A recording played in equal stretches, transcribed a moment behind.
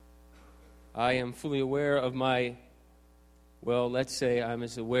I am fully aware of let's say I'm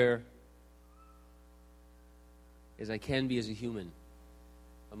as aware as I can be as a human,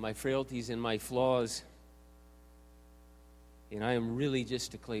 of my frailties and my flaws, and I am really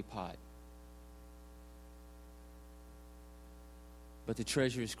just a clay pot. But the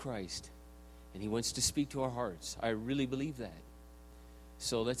treasure is Christ, and He wants to speak to our hearts. I really believe that.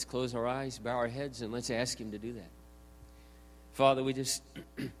 So let's close our eyes, bow our heads, and let's ask Him to do that. Father, we just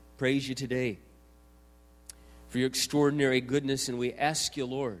praise You today for Your extraordinary goodness, and we ask You,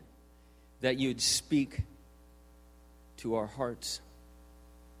 Lord, that You'd speak to our hearts.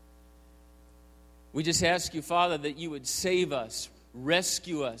 We just ask You, Father, that You would save us,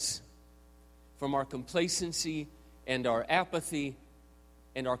 rescue us from our complacency and our apathy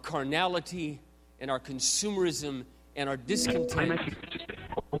and our carnality and our consumerism and our discontent,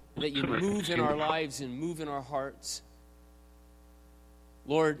 that You move in our lives and move in our hearts.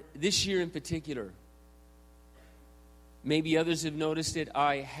 Lord, this year in particular, maybe others have noticed it.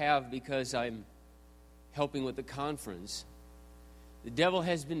 I have, because I'm helping with the conference. The devil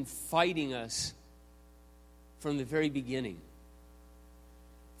has been fighting us from the very beginning.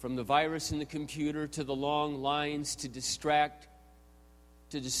 From the virus in the computer to the long lines to distract,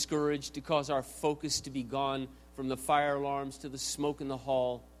 to discourage, to cause our focus to be gone, from the fire alarms to the smoke in the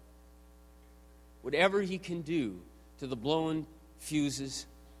hall. Whatever he can do to the blown fuses,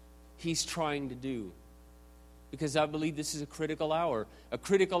 he's trying to do. Because I believe this is a critical hour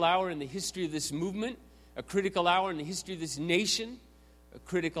in the history of this movement, a critical hour in the history of this nation, a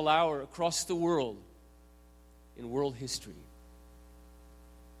critical hour across the world in world history.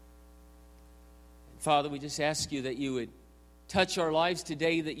 And Father, we just ask You that You would touch our lives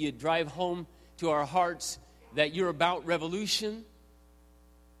today, that You'd drive home to our hearts that You're about revolution,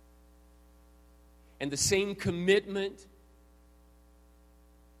 and the same commitment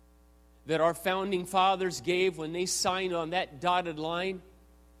that our founding fathers gave when they signed on that dotted line,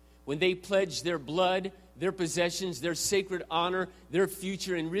 when they pledged their blood, their possessions, their sacred honor, their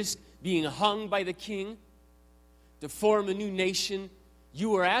future, and risk being hung by the King to form a new nation.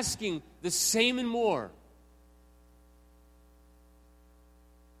 You are asking the same and more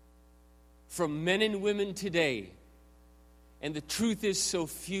from men and women today. And the truth is, so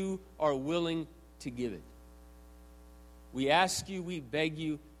few are willing to give it. We ask You, we beg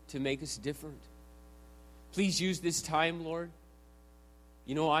You to make us different. Please use this time, Lord.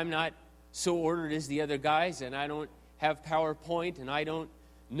 You know, I'm not so ordered as the other guys, and I don't have PowerPoint, and I don't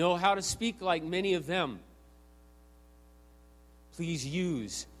know how to speak like many of them. Please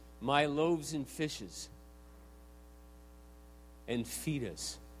use my loaves and fishes and feed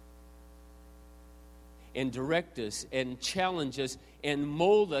us and direct us and challenge us and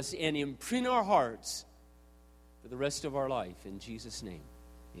mold us and imprint our hearts for the rest of our life. In Jesus' name,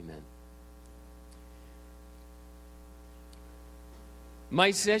 amen.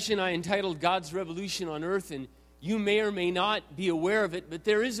 My session I entitled God's Revolution on Earth, and you may or may not be aware of it, but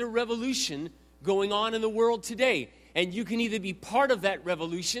there is a revolution going on in the world today. And you can either be part of that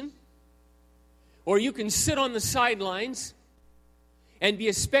revolution, or you can sit on the sidelines and be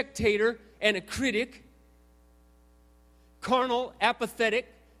a spectator and a critic, carnal, apathetic,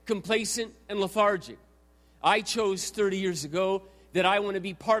 complacent, and lethargic. I chose 30 years ago that I want to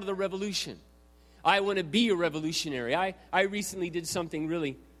be part of the revolution. I want to be a revolutionary. I recently did something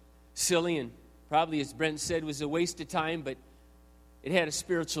really silly, and probably, as Brent said, was a waste of time, but it had a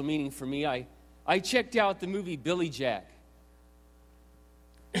spiritual meaning for me. I checked out the movie Billy Jack.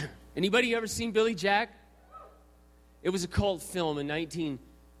 Anybody ever seen Billy Jack? It was a cult film in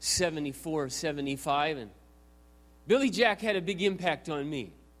 1974, 75, and Billy Jack had a big impact on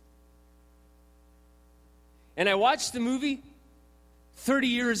me. And I watched the movie 30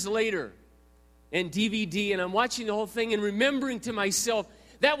 years later in DVD, and I'm watching the whole thing and remembering to myself,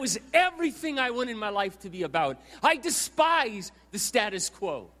 that was everything I wanted my life to be about. I despise the status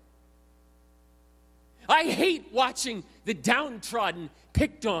quo. I hate watching the downtrodden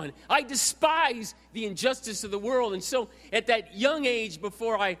picked on. I despise the injustice of the world. And so at that young age,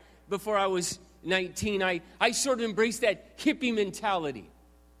 before I was 19, I sort of embraced that hippie mentality.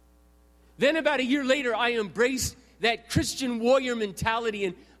 Then about a year later, I embraced that Christian warrior mentality.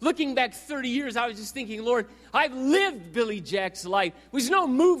 And looking back 30 years, I was just thinking, Lord, I've lived Billy Jack's life. It was no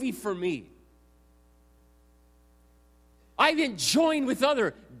movie for me. I've been joined with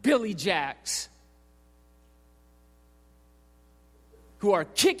other Billy Jacks who are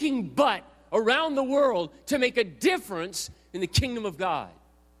kicking butt around the world to make a difference in the kingdom of God,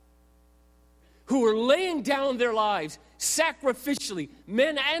 who are laying down their lives sacrificially,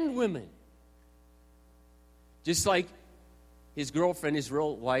 men and women. Just like his girlfriend, his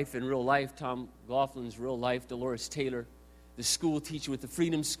real wife in real life, Tom Laughlin's real life, Dolores Taylor, the school teacher with the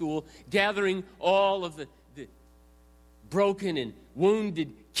Freedom School, gathering all of the broken and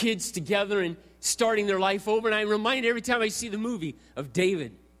wounded kids together and starting their life over. And I'm reminded every time I see the movie of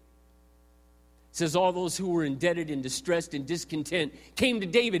David. It says all those who were indebted and distressed and discontent came to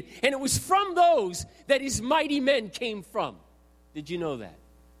David. And it was from those that his mighty men came from. Did you know that?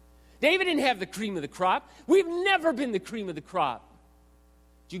 David didn't have the cream of the crop. We've never been the cream of the crop.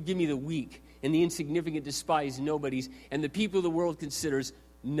 You give me the weak and the insignificant, despised nobodies, and the people the world considers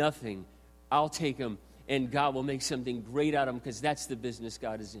nothing. I'll take them, and God will make something great out of them, because that's the business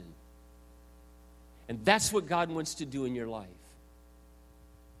God is in. And that's what God wants to do in your life.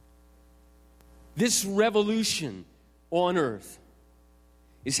 This revolution on earth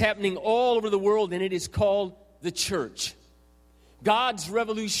is happening all over the world, and it is called the church. God's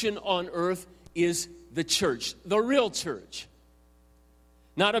revolution on earth is the church, the real church.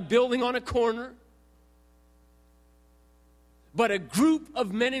 Not a building on a corner, but a group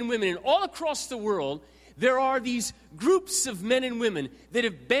of men and women. And all across the world, there are these groups of men and women that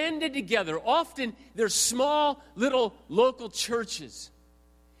have banded together. Often they're small, little local churches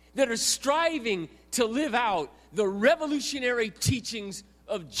that are striving to live out the revolutionary teachings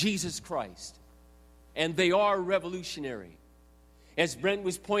of Jesus Christ. And they are revolutionary. As Brent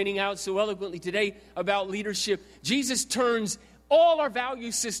was pointing out so eloquently today about leadership, Jesus turns all our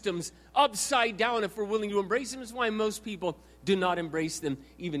value systems upside down if we're willing to embrace them. That's why most people do not embrace them,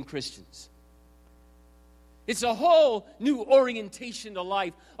 even Christians. It's a whole new orientation to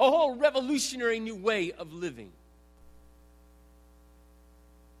life, a whole revolutionary new way of living.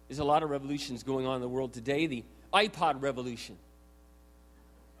 There's a lot of revolutions going on in the world today. The iPod revolution.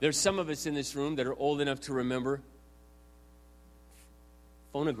 There's some of us in this room that are old enough to remember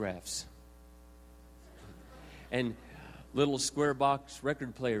phonographs and little square box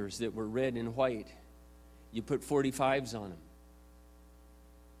record players that were red and white. You put 45s on them.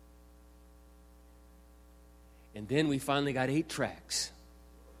 And then we finally got 8 tracks.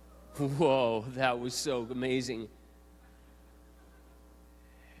 Whoa, that was so amazing.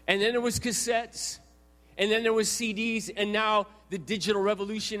 And then there was cassettes. And then there was CDs. And now the digital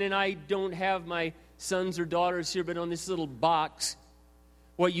revolution. And I don't have my sons or daughters here, but on this little box,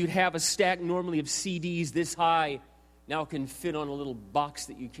 what you'd have a stack normally of CDs this high now can fit on a little box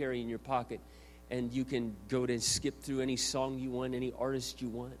that you carry in your pocket, and you can go to skip through any song you want, any artist you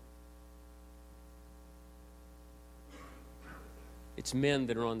want. It's men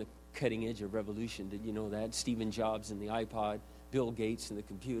that are on the cutting edge of revolution. Did you know that? Stephen Jobs and the iPod, Bill Gates and the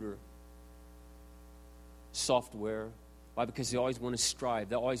computer, software. Why? Because they always want to strive.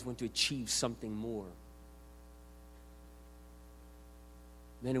 They always want to achieve something more.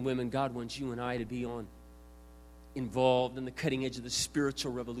 Men and women, God wants you and I to be involved in the cutting edge of the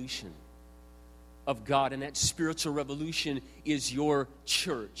spiritual revolution of God. And that spiritual revolution is your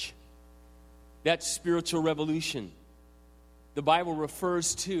church. That spiritual revolution, the Bible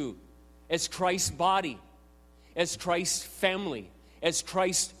refers to as Christ's body, as Christ's family, as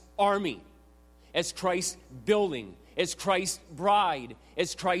Christ's army, as Christ's building, as Christ's bride,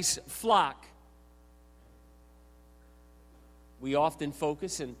 as Christ's flock. We often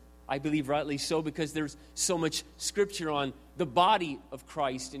focus, and I believe rightly so, because there's so much scripture on the body of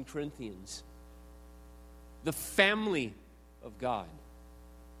Christ in Corinthians, the family of God,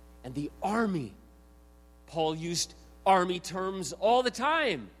 and the army. Paul used army terms all the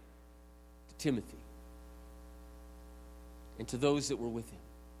time to Timothy and to those that were with him.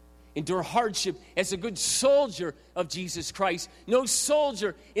 Endure hardship as a good soldier of Jesus Christ. No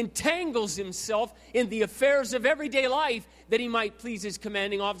soldier entangles himself in the affairs of everyday life that he might please his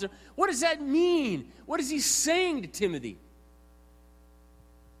commanding officer. What does that mean? What is he saying to Timothy?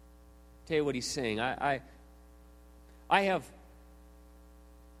 Tell you what he's saying. I have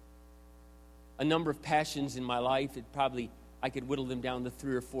a number of passions in my life. I could whittle them down to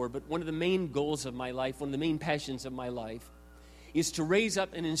 3 or 4. But one of the main goals of my life, one of the main passions of my life, is to raise up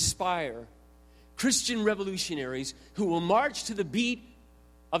and inspire Christian revolutionaries who will march to the beat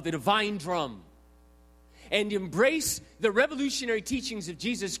of the divine drum and embrace the revolutionary teachings of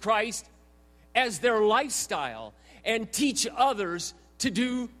Jesus Christ as their lifestyle and teach others to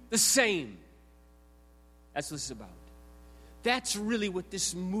do the same. That's what this is about. That's really what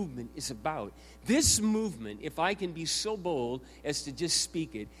this movement is about. This movement, if I can be so bold as to just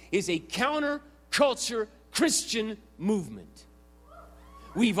speak it, is a counter-culture Christian movement.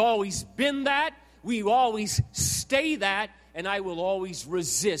 We've always been that. We always stay that. And I will always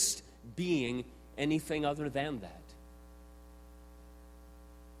resist being anything other than that.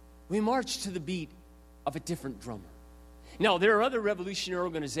 We march to the beat of a different drummer. Now, there are other revolutionary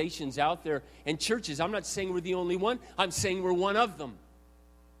organizations out there and churches. I'm not saying we're the only one. I'm saying we're one of them.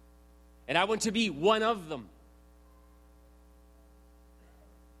 And I want to be one of them.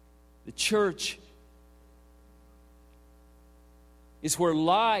 The church is where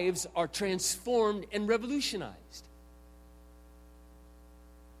lives are transformed and revolutionized.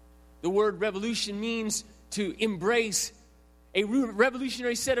 The word revolution means to embrace a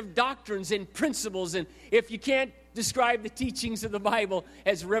revolutionary set of doctrines and principles. And if you can't describe the teachings of the Bible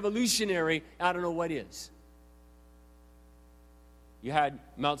as revolutionary, I don't know what is. You had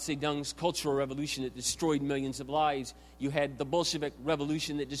Mao Zedong's Cultural Revolution that destroyed millions of lives. You had the Bolshevik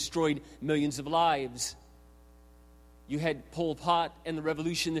Revolution that destroyed millions of lives. You had Pol Pot and the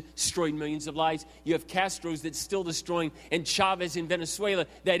revolution that destroyed millions of lives. You have Castro's that's still destroying, and Chavez in Venezuela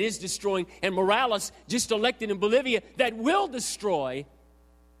that is destroying, and Morales just elected in Bolivia that will destroy.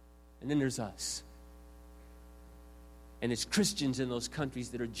 And then there's us. And it's Christians in those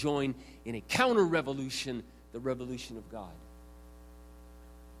countries that are joined in a counter-revolution, the revolution of God.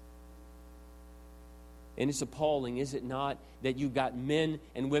 And it's appalling, is it not, that you've got men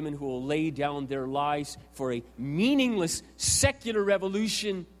and women who will lay down their lives for a meaningless secular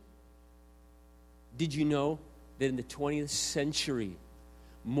revolution. Did you know that in the 20th century,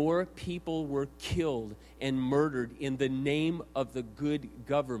 more people were killed and murdered in the name of the good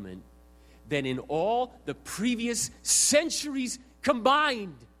government than in all the previous centuries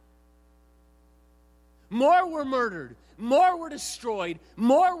combined? More were murdered, more were destroyed,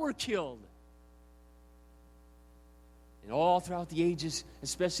 more were killed. And all throughout the ages,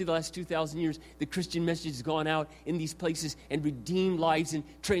 especially the last 2,000 years, the Christian message has gone out in these places and redeemed lives and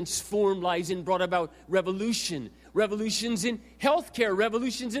transformed lives and brought about revolution. Revolutions in healthcare,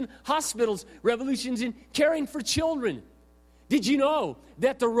 revolutions in hospitals, revolutions in caring for children. Did you know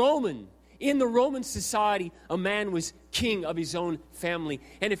that in the Roman society, a man was king of his own family?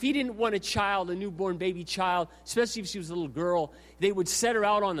 And if he didn't want a newborn baby child, especially if she was a little girl, they would set her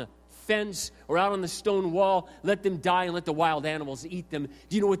out on the fence or out on the stone wall, let them die and let the wild animals eat them.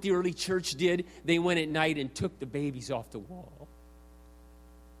 Do you know what the early church did? They went at night and took the babies off the wall.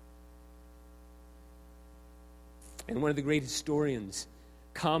 And one of the great historians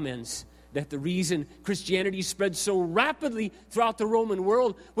comments that the reason Christianity spread so rapidly throughout the Roman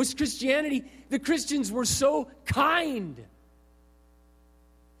world was the Christians were so kind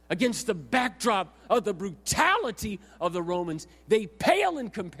against the backdrop of the brutality of the Romans. They pale in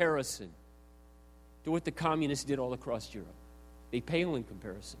comparison to what the communists did all across Europe. They pale in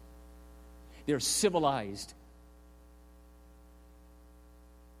comparison. They're civilized.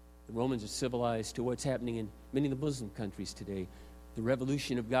 The Romans are civilized to what's happening in many of the Muslim countries today. The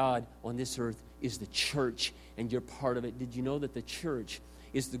revolution of God on this earth is the church, and you're part of it. Did you know that the church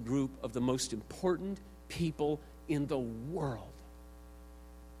is the group of the most important people in the world?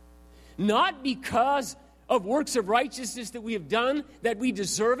 Not because of works of righteousness that we have done, that we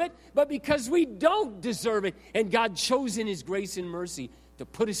deserve it, but because we don't deserve it. And God chose in His grace and mercy to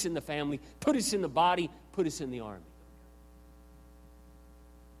put us in the family, put us in the body, put us in the army.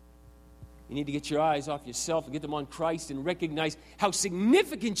 You need to get your eyes off yourself and get them on Christ and recognize how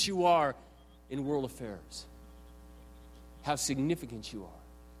significant you are in world affairs. How significant you are.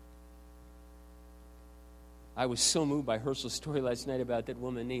 I was so moved by Herschel's story last night about that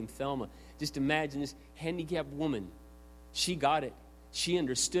woman named Thelma. Just imagine this handicapped woman. She got it. She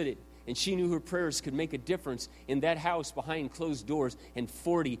understood it. And she knew her prayers could make a difference in that house behind closed doors. And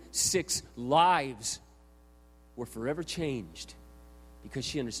 46 lives were forever changed because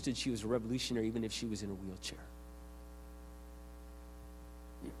she understood she was a revolutionary even if she was in a wheelchair.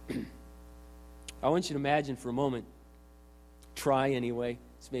 I want you to imagine for a moment, try anyway.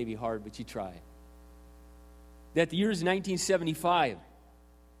 It's maybe hard, but you try. That the year is 1975.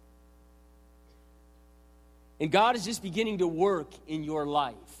 And God is just beginning to work in your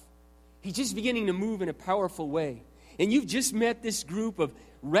life. He's just beginning to move in a powerful way. And you've just met this group of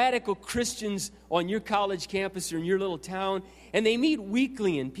radical Christians on your college campus or in your little town, and they meet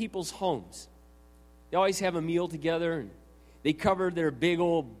weekly in people's homes. They always have a meal together, and they cover their big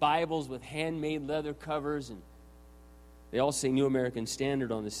old Bibles with handmade leather covers, and they all say New American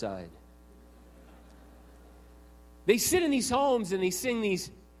Standard on the side. They sit in these homes and they sing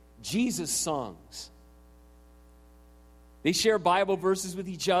these Jesus songs. They share Bible verses with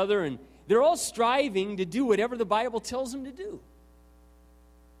each other, and they're all striving to do whatever the Bible tells them to do.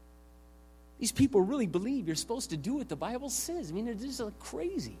 These people really believe you're supposed to do what the Bible says. I mean, they're just like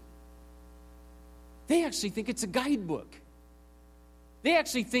crazy. They actually think it's a guidebook. They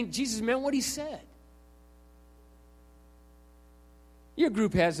actually think Jesus meant what He said. Your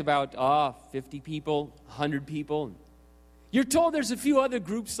group has about 50 people, 100 people. You're told there's a few other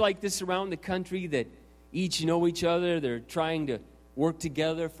groups like this around the country that each know each other. They're trying to work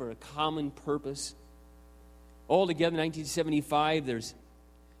together for a common purpose. Altogether, in 1975, there's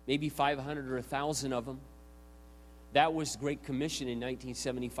maybe 500 or 1,000 of them. That was the Great Commission in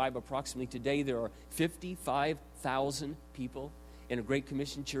 1975. Approximately today, there are 55,000 people in a Great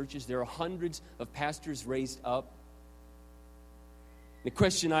Commission churches. There are hundreds of pastors raised up. The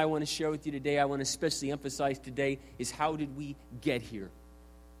question I want to share with you today, I want to especially emphasize today, is how did we get here?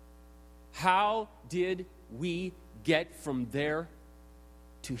 How did we get from there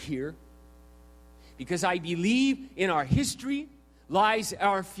to here? Because I believe in our history lies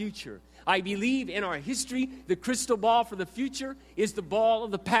our future. I believe in our history, the crystal ball for the future is the ball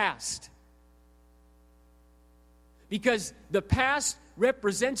of the past. Because the past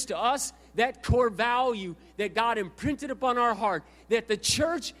represents to us that core value that God imprinted upon our heart, that the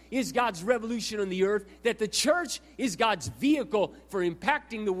church is God's revolution on the earth, that the church is God's vehicle for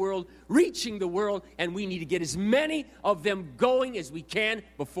impacting the world, reaching the world, and we need to get as many of them going as we can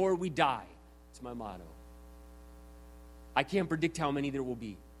before we die. It's my motto. I can't predict how many there will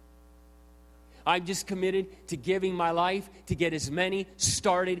be. I'm just committed to giving my life to get as many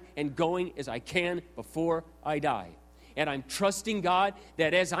started and going as I can before I die. And I'm trusting God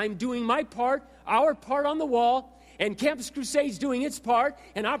that as I'm doing my part, our part on the wall, and Campus Crusade's doing its part,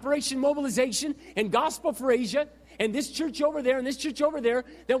 and Operation Mobilization, and Gospel for Asia, and this church over there, and this church over there,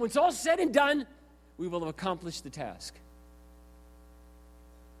 that when it's all said and done, we will have accomplished the task.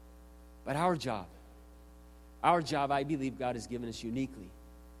 But our job, I believe God has given us uniquely.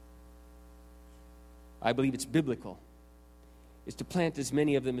 I believe it's biblical, is to plant as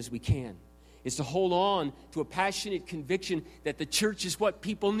many of them as we can. Is to hold on to a passionate conviction that the church is what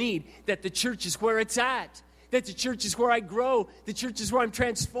people need, that the church is where it's at, that the church is where I grow, the church is where I'm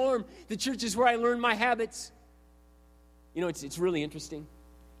transformed, the church is where I learn my habits. You know, it's really interesting.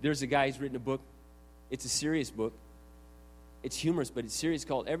 There's a guy who's written a book. It's a serious book. It's humorous, but it's serious,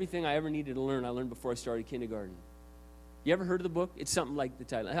 called Everything I Ever Needed to Learn, I Learned Before I Started Kindergarten. You ever heard of the book? It's something like the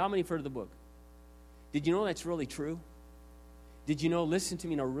title. How many have heard of the book? Did you know that's really true? Did you know, listen to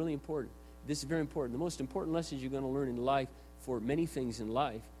me now, really important. This is very important. The most important lessons you're going to learn in life, for many things in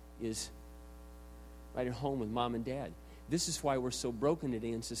life, is right at home with mom and dad. This is why we're so broken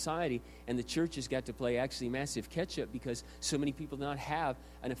today in society, and the church has got to play actually massive catch-up because so many people do not have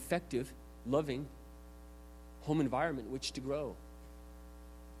an effective, loving home environment in which to grow.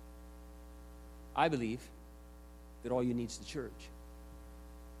 I believe that all you need is the church.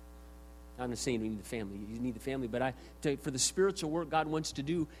 I'm not saying you need the family. You need the family. But for the spiritual work God wants to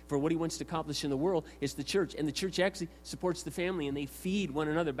do, for what he wants to accomplish in the world, it's the church. And the church actually supports the family, and they feed one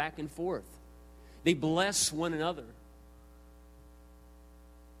another back and forth. They bless one another.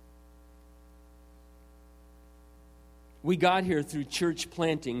 We got here through church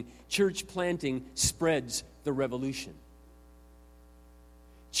planting. Church planting spreads the revolution.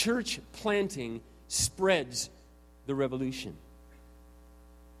 Church planting spreads the revolution.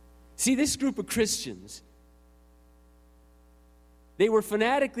 See, this group of Christians, they were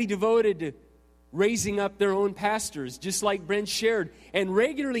fanatically devoted to raising up their own pastors, just like Brent shared, and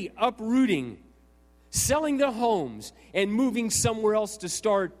regularly uprooting, selling their homes, and moving somewhere else to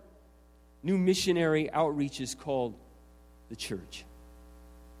start new missionary outreaches called the church.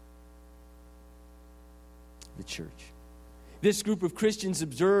 The church. This group of Christians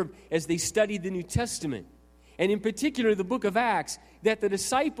observed as they studied the New Testament, and in particular the book of Acts, that the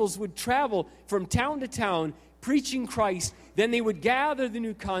disciples would travel from town to town preaching Christ. Then they would gather the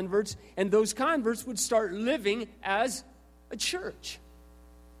new converts, and those converts would start living as a church.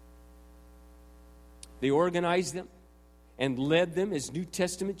 They organized them and led them as New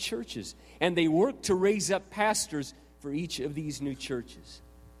Testament churches, and they worked to raise up pastors for each of these new churches.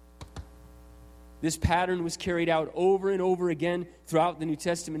 This pattern was carried out over and over again throughout the New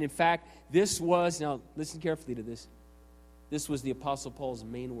Testament. In fact, this was, now listen carefully to this, this was the Apostle Paul's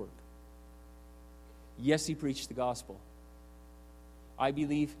main work. Yes, he preached the gospel. I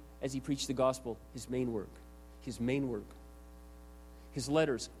believe as he preached the gospel, his main work. His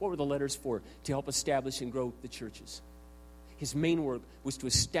letters, what were the letters for? To help establish and grow the churches. His main work was to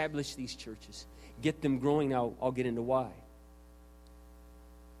establish these churches, get them growing. Now, I'll get into why.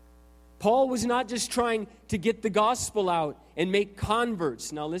 Paul was not just trying to get the gospel out and make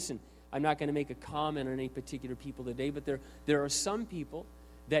converts. Now listen, I'm not going to make a comment on any particular people today, but there are some people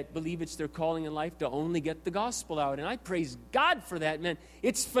that believe it's their calling in life to only get the gospel out. And I praise God for that, man.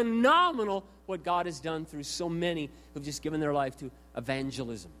 It's phenomenal what God has done through so many who've just given their life to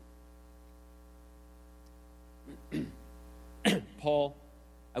evangelism. Paul,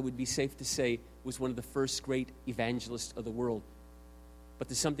 I would be safe to say, was one of the first great evangelists of the world. But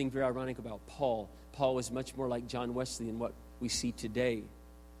there's something very ironic about Paul. Paul was much more like John Wesley in what we see today.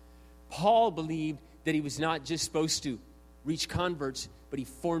 Paul believed that he was not just supposed to reach converts, but he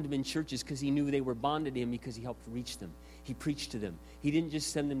formed them in churches because he knew they were bonded to him because he helped reach them. He preached to them. He didn't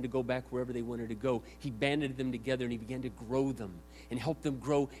just send them to go back wherever they wanted to go. He banded them together and he began to grow them and help them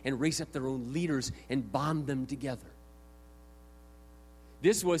grow and raise up their own leaders and bond them together.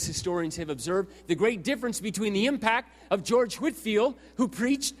 This was, historians have observed, the great difference between the impact of George Whitefield, who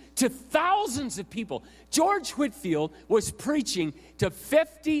preached to thousands of people. George Whitefield was preaching to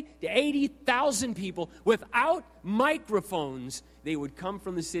 50 to 80,000 people without microphones. They would come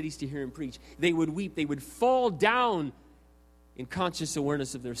from the cities to hear him preach. They would weep. They would fall down in conscious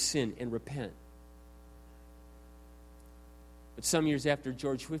awareness of their sin and repent. But some years after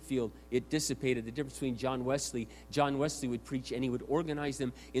George Whitefield, it dissipated. The difference between John Wesley would preach and he would organize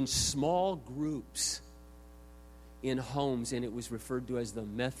them in small groups in homes, and it was referred to as the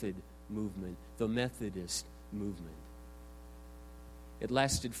Method movement, the Methodist movement. It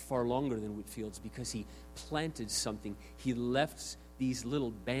lasted far longer than Whitefield's because he planted something. He left these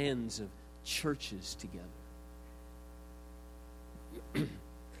little bands of churches together.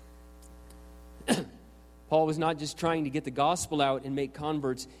 Paul was not just trying to get the gospel out and make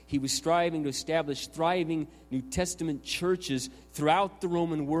converts. He was striving to establish thriving New Testament churches throughout the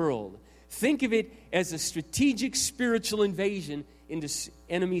Roman world. Think of it as a strategic spiritual invasion into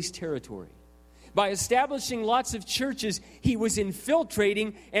enemy's territory. By establishing lots of churches, he was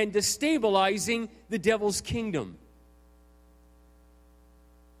infiltrating and destabilizing the devil's kingdom.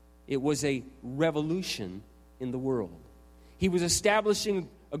 It was a revolution in the world. He was establishing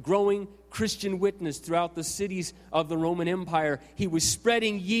a growing Christian witness throughout the cities of the Roman Empire. He was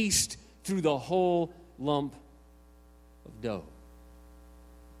spreading yeast through the whole lump of dough.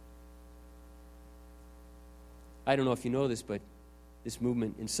 I don't know if you know this, but this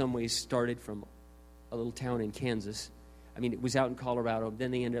movement in some ways started from a little town in Kansas. I mean, it was out in Colorado.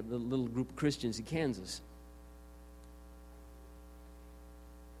 Then they ended up with a little group of Christians in Kansas.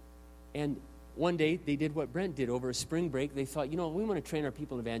 And one day, they did what Brent did over a spring break. They thought, we want to train our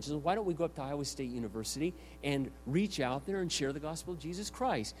people in evangelism. Why don't we go up to Iowa State University and reach out there and share the gospel of Jesus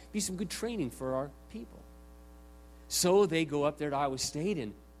Christ? Be some good training for our people. So they go up there to Iowa State,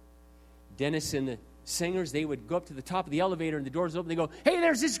 and Dennis and the singers, they would go up to the top of the elevator, and the doors open. They go, "Hey,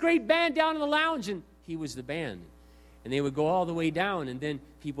 there's this great band down in the lounge," and he was the band. And they would go all the way down, and then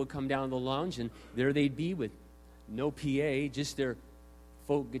people would come down to the lounge, and there they'd be with no PA, just their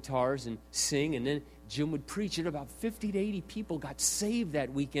folk guitars, and sing. And then Jim would preach, and about 50 to 80 people got saved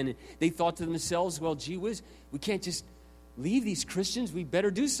that weekend. And they thought to themselves, well, gee whiz, we can't just leave these Christians. We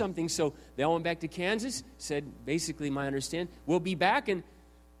better do something. So they all went back to Kansas, said, basically, my understanding, we'll be back. And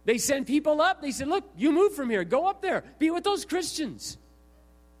they sent people up. They said, look, you move from here. Go up there. Be with those Christians.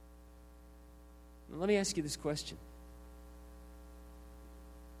 Now, let me ask you this question.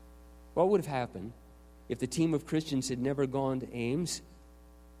 What would have happened if the team of Christians had never gone to Ames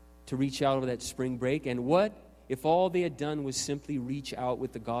to reach out over that spring break? And what if all they had done was simply reach out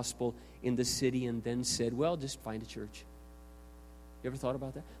with the gospel in the city and then said, well, just find a church? You ever thought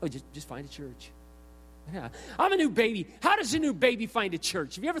about that? Oh, just find a church. Yeah. I'm a new baby. How does a new baby find a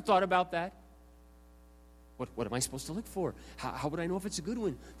church? Have you ever thought about that? What am I supposed to look for? How would I know if it's a good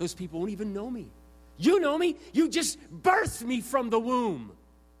one? Those people won't even know me. You know me. You just birthed me from the womb.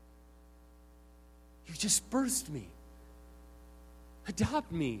 You just birthed me.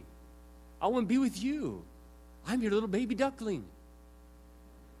 Adopt me. I want to be with you. I'm your little baby duckling.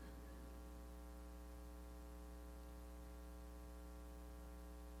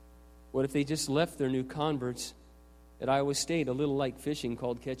 What if they just left their new converts at Iowa State, a little like fishing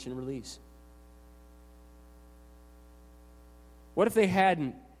called catch and release? What if they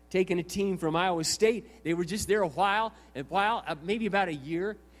hadn't taken a team from Iowa State? They were just there a while, maybe about a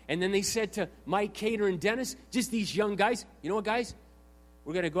year, and then they said to Mike Cater and Dennis, just these young guys, you know what, guys?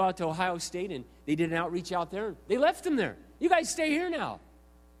 We're going to go out to Ohio State, and they did an outreach out there. They left them there. You guys stay here now.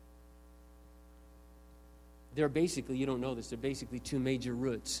 They're basically, you don't know this, they're basically two major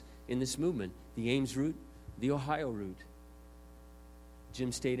routes in this movement. The Ames route, the Ohio route.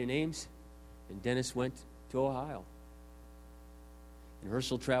 Jim stayed in Ames, and Dennis went to Ohio. And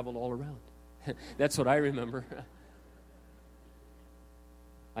Herschel traveled all around. That's what I remember.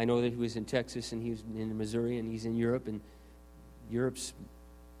 I know that he was in Texas, and he was in Missouri, and he's in Europe, and Europe's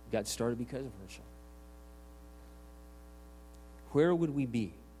got started because of Herschel. Where would we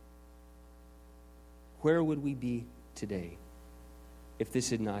be? Where would we be today if this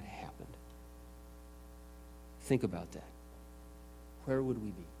had not happened? Think about that. Where would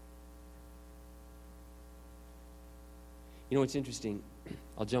we be? You know what's interesting?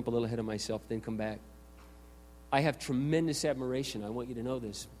 I'll jump a little ahead of myself, then come back. I have tremendous admiration. I want you to know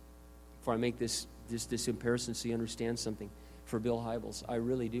this before I make this comparison so you understand something, for Bill Hybels. I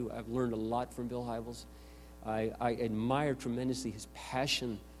really do. I've learned a lot from Bill Hybels. I admire tremendously his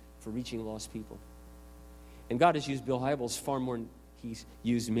passion for reaching lost people. And God has used Bill Hybels far more than he's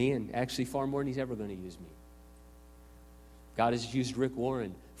used me, and actually far more than he's ever going to use me. God has used Rick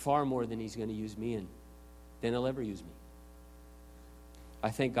Warren far more than he's going to use me, and than he'll ever use me. I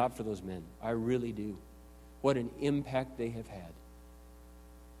thank God for those men. I really do. What an impact they have had.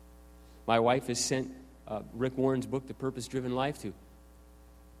 My wife has sent Rick Warren's book, The Purpose-Driven Life, to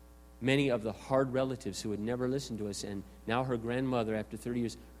many of the hard relatives who had never listened to us, and now her grandmother, after 30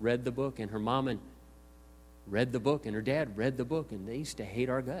 years, read the book, and her mom read the book, and her dad read the book, and they used to hate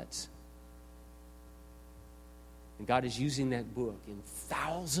our guts. And God is using that book in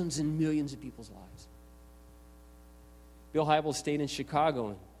thousands and millions of people's lives. Bill Hybels stayed in Chicago,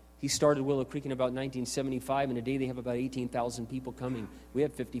 and he started Willow Creek in about 1975, and today they have about 18,000 people coming. We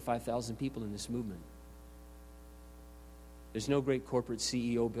have 55,000 people in this movement. There's no great corporate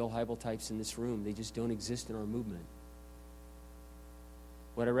CEO Bill Hybels types in this room. They just don't exist in our movement.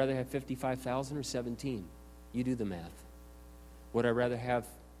 Would I rather have 55,000 or 17? You do the math. Would I rather have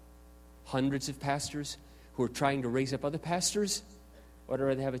hundreds of pastors who are trying to raise up other pastors? Or would I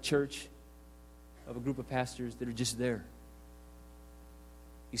rather have a church of a group of pastors that are just there?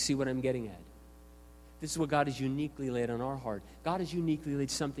 You see what I'm getting at? This is what God has uniquely laid on our heart. God has uniquely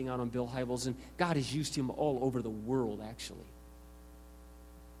laid something out on Bill Hybels, and God has used him all over the world, actually.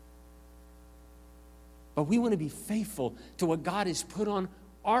 But we want to be faithful to what God has put on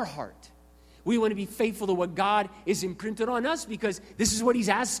our heart. We want to be faithful to what God is imprinted on us, because this is what he's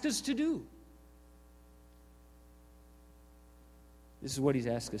asked us to do. This is what he's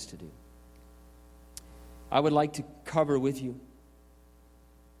asked us to do. I would like to cover with you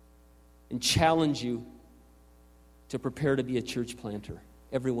and challenge you to prepare to be a church planter,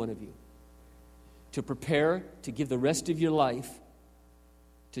 every one of you. To prepare to give the rest of your life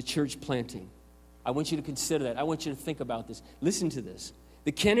to church planting. I want you to consider that. I want you to think about this. Listen to this.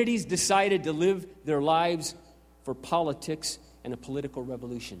 The Kennedys decided to live their lives for politics and a political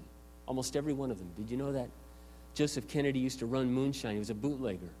revolution. Almost every one of them. Did you know that? Joseph Kennedy used to run moonshine. He was a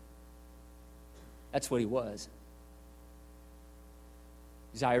bootlegger. That's what he was.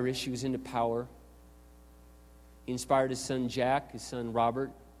 He's Irish. He was into power. He inspired his son Jack, his son Robert,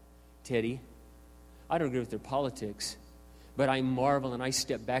 Teddy. I don't agree with their politics, but I marvel and I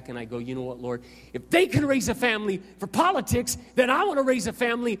step back and I go, you know what, Lord? If they can raise a family for politics, then I want to raise a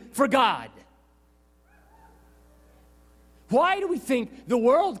family for God. Why do we think the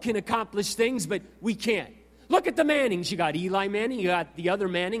world can accomplish things, but we can't? Look at the Mannings. You got Eli Manning, you got the other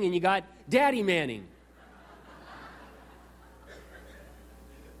Manning, and you got Daddy Manning.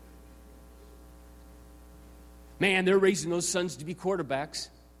 Man, they're raising those sons to be quarterbacks.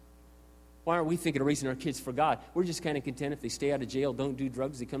 Why aren't we thinking of raising our kids for God? We're just kind of content if they stay out of jail, don't do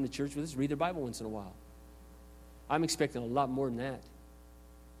drugs, they come to church with us, read their Bible once in a while. I'm expecting a lot more than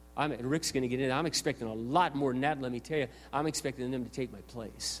that. Rick's going to get in. I'm expecting a lot more than that, let me tell you. I'm expecting them to take my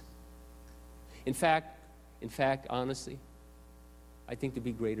place. In fact, honestly, I think to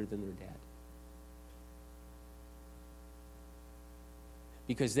be greater than their dad.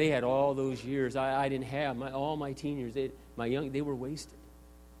 Because they had all those years I didn't have. All my teen years, they were wasted.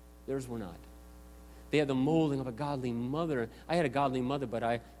 Theirs were not. They had the molding of a godly mother. I had a godly mother,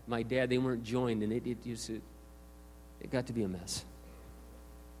 but my dad, they weren't joined, and it got to be a mess.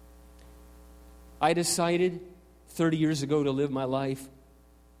 I decided 30 years ago to live my life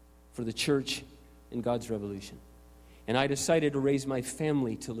for the church in God's revolution. And I decided to raise my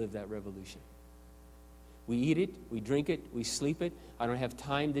family to live that revolution. We eat it, we drink it, we sleep it. I don't have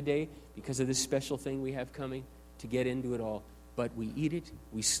time today because of this special thing we have coming to get into it all. But we eat it,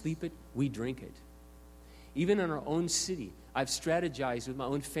 we sleep it, we drink it. Even in our own city, I've strategized with my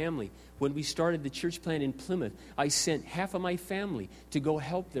own family. When we started the church plant in Plymouth, I sent half of my family to go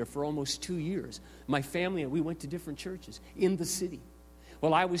help there for almost 2 years. My family and we went to different churches in the city.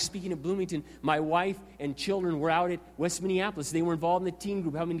 While I was speaking at Bloomington, my wife and children were out at West Minneapolis. They were involved in the teen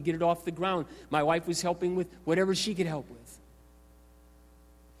group, helping to get it off the ground. My wife was helping with whatever she could help with.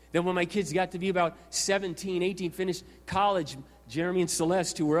 Then when my kids got to be about 17, 18, finished college, Jeremy and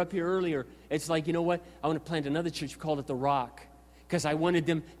Celeste, who were up here earlier, it's like, you know what? I want to plant another church. We called it The Rock because I wanted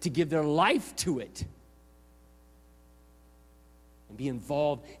them to give their life to it and be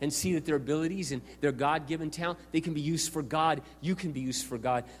involved and see that their abilities and their God-given talent, they can be used for God. You can be used for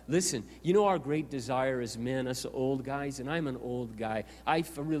God. Listen, you know our great desire as men, us old guys, and I'm an old guy. I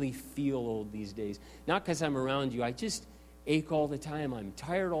really feel old these days. Not because I'm around you. ache all the time. I'm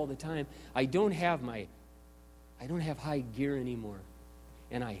tired all the time. I don't have high gear anymore,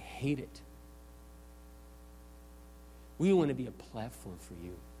 and I hate it. We want to be a platform for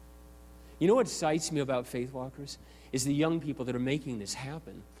you. You know what excites me about Faithwalkers? Is the young people that are making this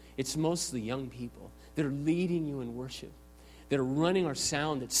happen. It's mostly young people that are leading you in worship, that are running our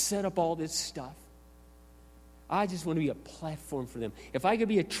sound, that set up all this stuff. I just want to be a platform for them. If I could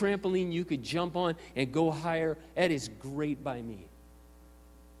be a trampoline you could jump on and go higher, that is great by me.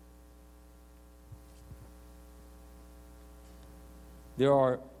 There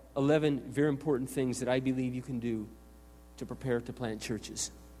are 11 very important things that I believe you can do to prepare to plant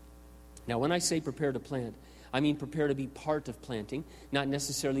churches. Now, when I say prepare to plant, I mean prepare to be part of planting, not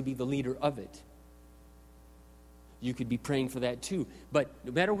necessarily be the leader of it. You could be praying for that too. But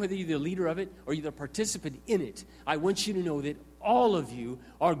no matter whether you're the leader of it or you're the participant in it, I want you to know that all of you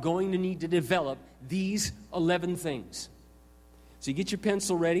are going to need to develop these 11 things. So you get your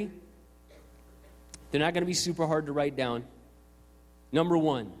pencil ready. They're not going to be super hard to write down. Number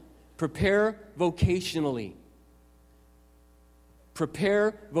 1, prepare vocationally.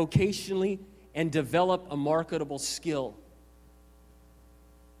 Prepare vocationally and develop a marketable skill.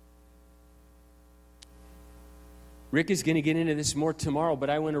 Rick is going to get into this more tomorrow, but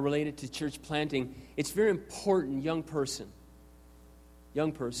I want to relate it to church planting. It's very important, young person,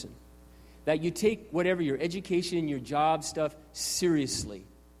 that you take whatever your education and your job stuff seriously.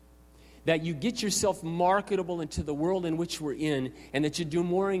 That you get yourself marketable into the world in which we're in, and that you do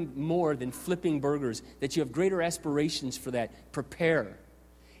more than flipping burgers, that you have greater aspirations for that. Prepare.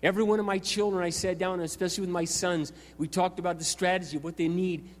 Every one of my children, I sat down, especially with my sons, we talked about the strategy of what they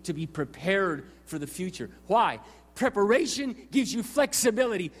need to be prepared for the future. Why? Preparation gives you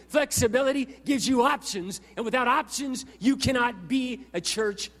flexibility. Flexibility gives you options. And without options, you cannot be a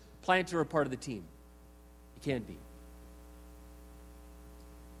church planter or part of the team. You can't be.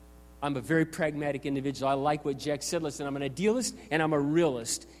 I'm a very pragmatic individual. I like what Jack said. Listen, I'm an idealist and I'm a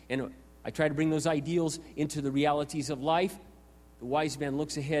realist. And I try to bring those ideals into the realities of life. The wise man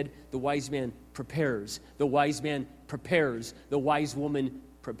looks ahead. The wise man prepares. The wise man prepares. The wise woman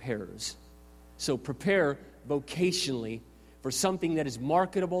prepares. So prepare vocationally for something that is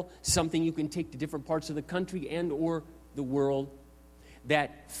marketable, something you can take to different parts of the country and or the world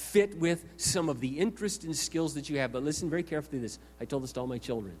that fit with some of the interest and skills that you have. But listen very carefully to this. I told this to all my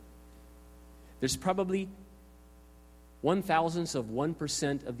children. There's probably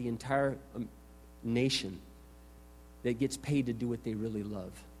 1/1000% of the entire nation that gets paid to do what they really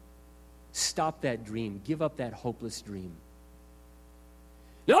love. Stop that dream. Give up that hopeless dream.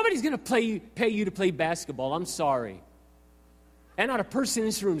 Nobody's going to pay you to play basketball. I'm sorry. And not a person in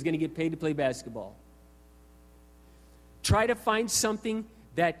this room is going to get paid to play basketball. Try to find something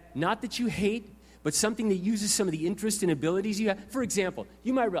that, not that you hate, but something that uses some of the interest and abilities you have. For example,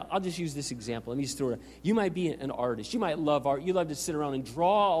 I'll just use this example. Let me just throw it out. You might be an artist. You might love art. You love to sit around and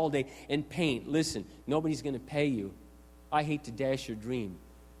draw all day and paint. Listen, nobody's going to pay you. I hate to dash your dream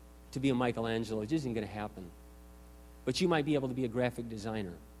to be a Michelangelo. It just isn't going to happen. But you might be able to be a graphic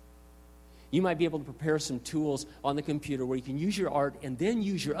designer. You might be able to prepare some tools on the computer where you can use your art and then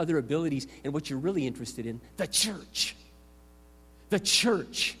use your other abilities and what you're really interested in, the church. The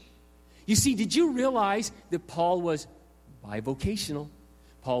church. You see, did you realize that Paul was bivocational?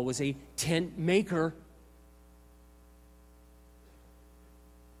 Paul was a tent maker.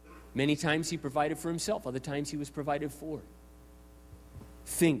 Many times he provided for himself. Other times he was provided for.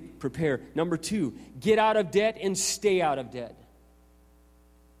 Think, prepare. Number 2, get out of debt and stay out of debt.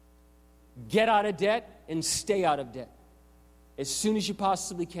 Get out of debt and stay out of debt as soon as you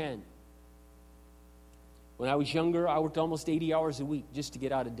possibly can. When I was younger, I worked almost 80 hours a week just to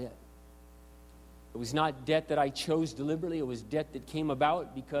get out of debt. It was not debt that I chose deliberately. It was debt that came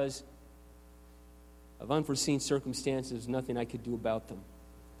about because of unforeseen circumstances, nothing I could do about them.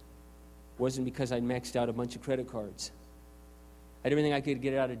 It wasn't because I'd maxed out a bunch of credit cards. I had everything I could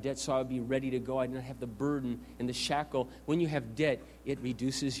get out of debt so I would be ready to go. I didn't have the burden and the shackle. When you have debt, it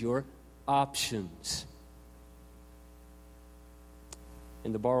reduces your options.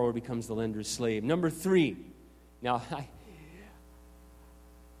 And the borrower becomes the lender's slave. Number 3. Now,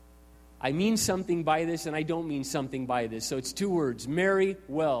 I mean something by this and I don't mean something by this. So it's 2 words. Marry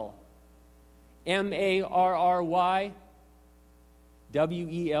well.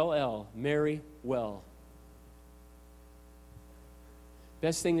 M-A-R-R-Y-W-E-L-L. Marry well.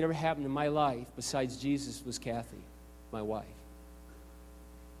 Best thing that ever happened in my life besides Jesus was Kathy, my wife.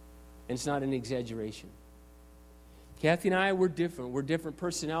 And it's not an exaggeration. Kathy and I, we're different. We're different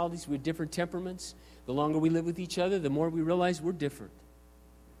personalities. We're different temperaments. The longer we live with each other, the more we realize we're different.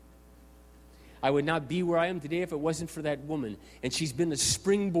 I would not be where I am today if it wasn't for that woman. And she's been the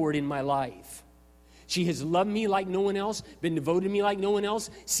springboard in my life. She has loved me like no one else, been devoted to me like no one else,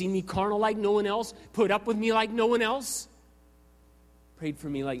 seen me carnal like no one else, put up with me like no one else, prayed for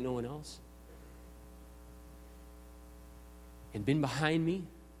me like no one else, and been behind me,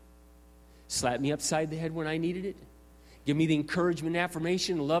 slapped me upside the head when I needed it, give me the encouragement,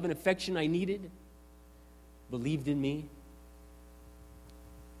 affirmation, love, and affection I needed, believed in me.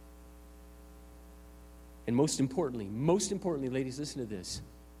 And most importantly, ladies, listen to this.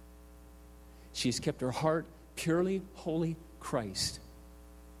 She has kept her heart purely, holy Christ.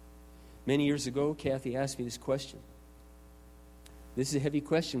 Many years ago, Kathy asked me this question. This is a heavy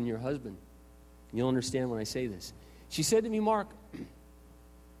question when you're a husband. You'll understand when I say this. She said to me, Mark,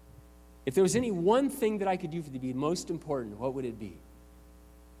 if there was any one thing that I could do for you to be most important, what would it be?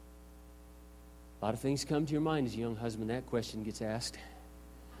 A lot of things come to your mind as a young husband. That question gets asked.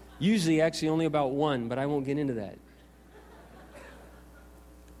 Usually, actually, only about one, but I won't get into that.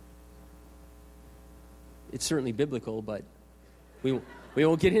 It's certainly biblical, but we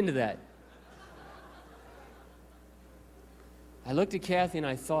won't get into that. I looked at Kathy and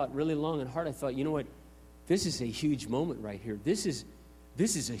I thought really long and hard. I thought, you know what? This is a huge moment right here. This is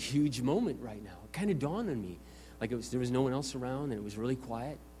a huge moment right now. It kind of dawned on me. Like there was no one else around and it was really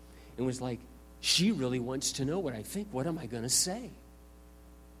quiet. It was like, she really wants to know what I think. What am I going to say?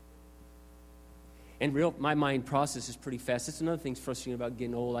 And my mind processes pretty fast. That's another thing that's frustrating about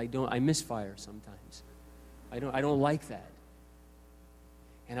getting old. I misfire sometimes. I don't like that.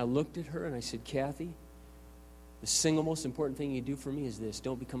 And I looked at her and I said, Kathy, the single most important thing you do for me is this.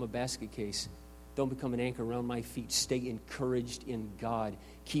 Don't become a basket case. Don't become an anchor around my feet. Stay encouraged in God.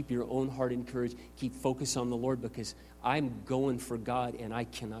 Keep your own heart encouraged. Keep focus on the Lord because I'm going for God and I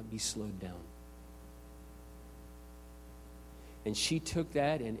cannot be slowed down. And she took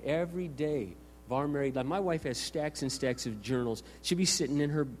that, and every day of our married life, my wife has stacks and stacks of journals. She'd be sitting in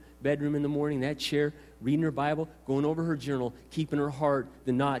her bedroom in the morning, that chair, reading her Bible, going over her journal, keeping her heart,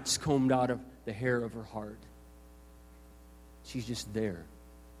 the knots combed out of the hair of her heart. She's just there.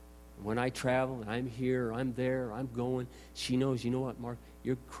 And when I travel, and I'm here, or I'm there, or I'm going, she knows, you know what, Mark?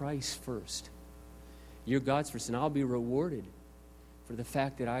 You're Christ first. You're God's first, and I'll be rewarded for the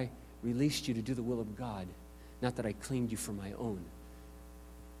fact that I released you to do the will of God, not that I claimed you for my own.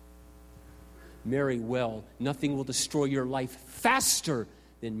 Marry well. Nothing will destroy your life faster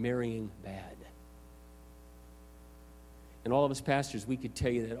than marrying bad. And all of us pastors, we could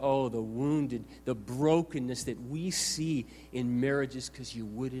tell you that, the wounded, the brokenness that we see in marriages because you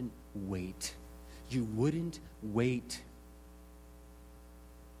wouldn't wait. You wouldn't wait.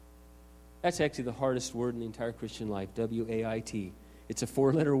 That's actually the hardest word in the entire Christian life, W-A-I-T. It's a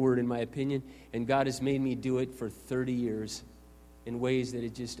 4-letter word in my opinion, and God has made me do it for 30 years in ways that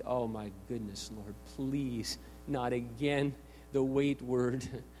it just, oh my goodness, Lord, please, not again, the wait word.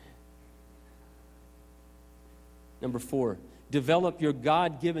 Number 4, develop your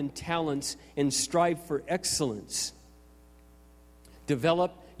God-given talents and strive for excellence.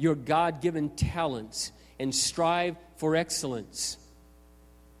 Develop your God-given talents and strive for excellence.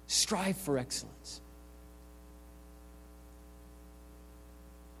 Strive for excellence.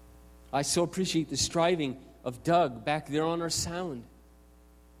 I so appreciate the striving of Doug back there on our sound.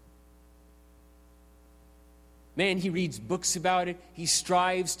 Man, he reads books about it. He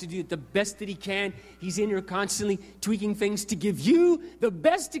strives to do it the best that he can. He's in here constantly tweaking things to give you the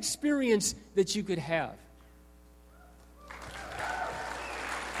best experience that you could have.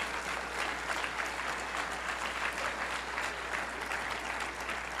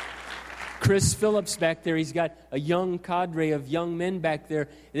 Chris Phillips back there, he's got a young cadre of young men back there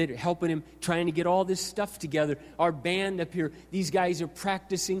that are helping him, trying to get all this stuff together. Our band up here, these guys are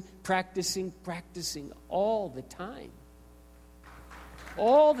practicing all the time.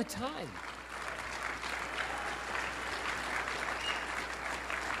 All the time.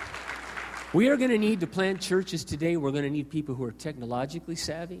 We are going to need to plant churches today. We're going to need people who are technologically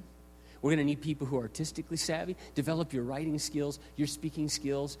savvy. We're going to need people who are artistically savvy. Develop your writing skills, your speaking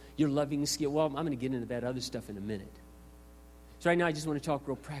skills, your loving skill. Well, I'm going to get into that other stuff in a minute. So right now, I just want to talk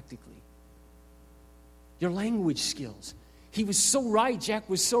real practically. Your language skills. He was so right. Jack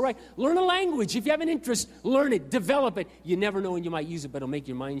was so right. Learn a language. If you have an interest, learn it. Develop it. You never know when you might use it, but it'll make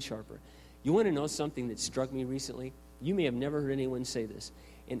your mind sharper. You want to know something that struck me recently? You may have never heard anyone say this.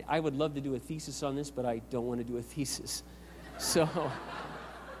 And I would love to do a thesis on this, but I don't want to do a thesis. So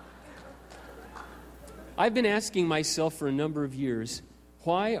I've been asking myself for a number of years,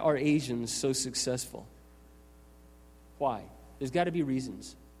 why are Asians so successful? Why? There's got to be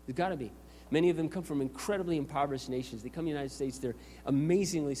reasons. There's got to be. Many of them come from incredibly impoverished nations. They come to the United States, they're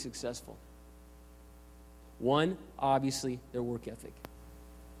amazingly successful. One, obviously, their work ethic.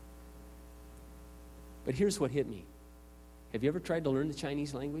 But here's what hit me. Have you ever tried to learn the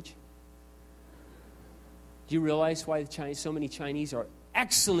Chinese language? Do you realize why so many Chinese are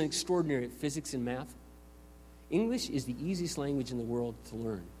excellent, extraordinary at physics and math? English is the easiest language in the world to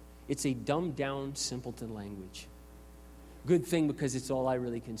learn. It's a dumbed-down, simpleton language. Good thing, because it's all I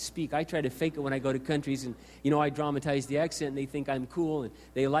really can speak. I try to fake it when I go to countries, and, I dramatize the accent, and they think I'm cool, and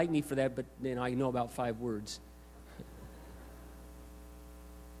they like me for that, but, I know about 5 words.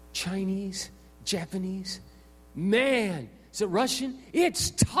 Chinese, Japanese, man, is it Russian?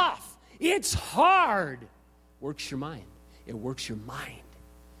 It's tough. It's hard. Works your mind. It works your mind.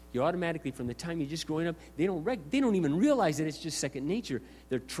 You automatically, from the time you're just growing up, they don't even realize that it's just second nature.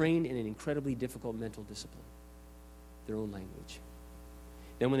 They're trained in an incredibly difficult mental discipline, their own language.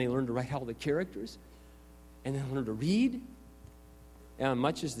 Then when they learn to write all the characters, and then learn to read,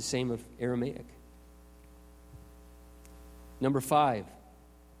 much is the same of Aramaic. Number 5,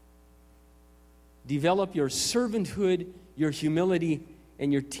 develop your servanthood, your humility,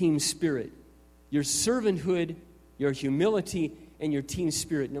 and your team spirit. Your servanthood, your humility, and your team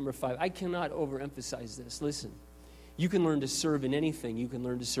spirit. Number 5. I cannot overemphasize this. Listen, you can learn to serve in anything. You can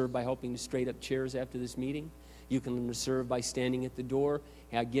learn to serve by helping to straight up chairs after this meeting. You can learn to serve by standing at the door,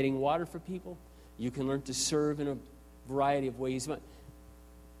 getting water for people. You can learn to serve in a variety of ways.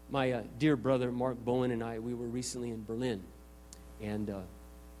 My dear brother, Mark Bowen, and I, we were recently in Berlin. And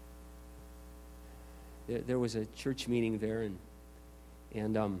there was a church meeting there.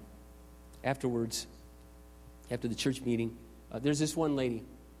 And afterwards, after the church meeting, there's this one lady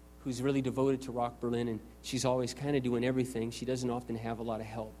who's really devoted to Rock Berlin, and she's always kind of doing everything. She doesn't often have a lot of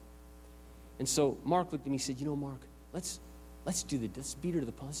help. And so Mark looked at me and said, Mark, let's beat her to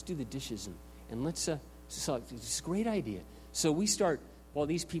the punch. Let's do the dishes, and let's, it's a great idea. So we start,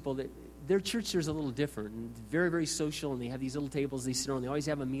 these people, their church there's a little different, and very, very social, and they have these little tables they sit on. They always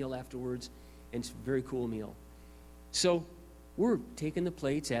have a meal afterwards, and it's a very cool meal. So we're taking the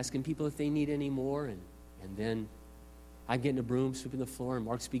plates, asking people if they need any more, and then I'm getting a broom, sweeping the floor, and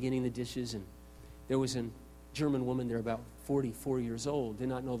Mark's beginning the dishes, and there was a German woman there about 44 years old, did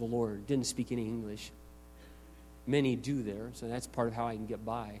not know the Lord, didn't speak any English. Many do there, so that's part of how I can get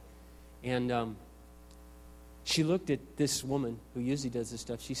by. And she looked at this woman who usually does this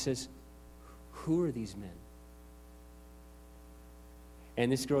stuff. She says, "Who are these men?"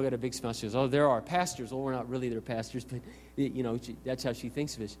 And this girl got a big smile. She goes, "Oh, there are pastors." Well, we're not really their pastors, but, that's how she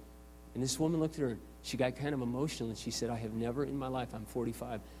thinks of it. And this woman looked at her, and she got kind of emotional, and she said, "I have never in my life," I'm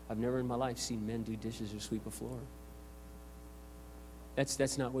 45, "I've never in my life seen men do dishes or sweep a floor."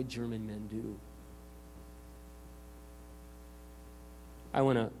 That's not what German men do. I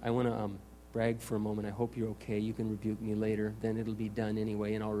want to brag for a moment. I hope you're okay. You can rebuke me later. Then it'll be done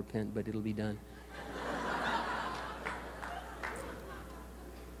anyway, and I'll repent, but it'll be done.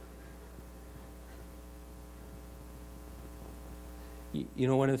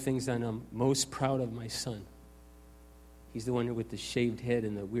 One of the things I'm most proud of my son, he's the one with the shaved head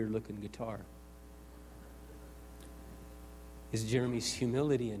and the weird-looking guitar, is Jeremy's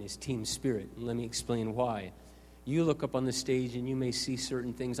humility and his team spirit. And let me explain why. You look up on the stage and you may see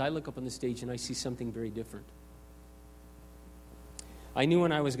certain things. I look up on the stage and I see something very different. I knew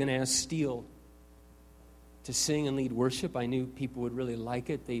when I was going to ask Steele to sing and lead worship, I knew people would really like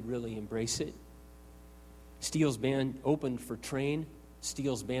it. They'd really embrace it. Steele's band opened for Train.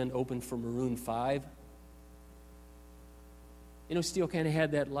 Steele's band opened for Maroon 5. Steele kind of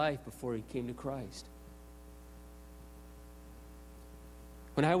had that life before he came to Christ.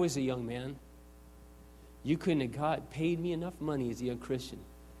 When I was a young man, you couldn't have paid me enough money as a young Christian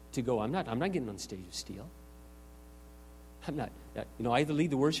to go, I'm not getting on the stage with Steele. I'm not. I either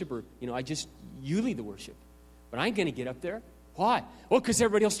lead the worship or, you lead the worship. But I ain't going to get up there. Why? Well, because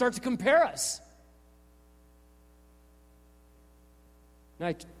everybody will start to compare us. And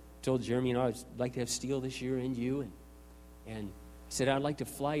I told Jeremy, I'd like to have Steele this year and you. And I said, I'd like to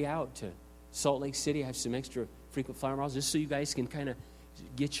fly out to Salt Lake City. I have some extra frequent flyer miles just so you guys can kind of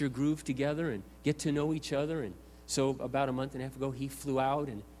get your groove together and get to know each other. And so about a month and a half ago, he flew out,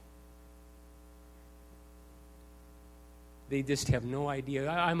 and they just have no idea.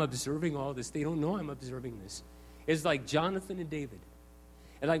 I'm observing all this. They don't know I'm observing this. It's like Jonathan and David.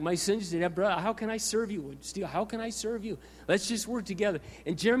 And like my son just said, "Brother, how can I serve you? Steele, how can I serve you? Let's just work together."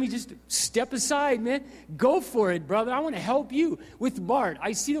 And Jeremy, just step aside, man. Go for it, brother. I want to help you. With Bart,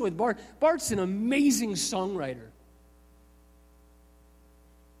 I see that with Bart. Bart's an amazing songwriter.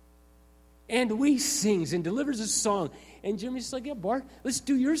 And we sings and delivers a song. And Jeremy's just like, "Yeah, Bart, let's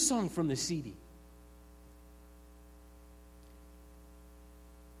do your song from the CD."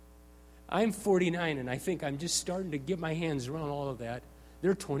 I'm 49, and I think I'm just starting to get my hands around all of that.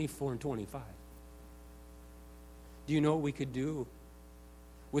 They're 24 and 25. Do you know what we could do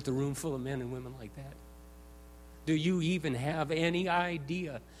with a room full of men and women like that? Do you even have any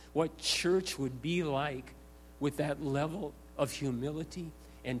idea what church would be like with that level of humility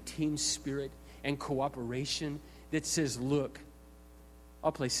and team spirit and cooperation that says, look,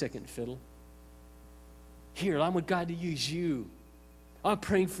 I'll play second fiddle. Here, I want God to use you. I'm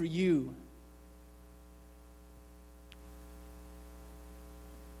praying for you.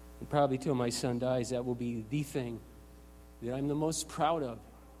 And probably till my son dies, that will be the thing that I'm the most proud of,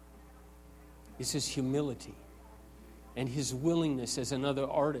 is his humility and his willingness as another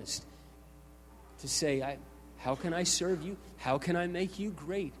artist to say, how can I serve you? How can I make you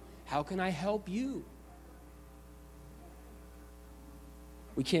great? How can I help you?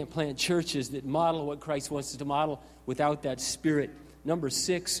 We can't plant churches that model what Christ wants us to model without that spirit. Number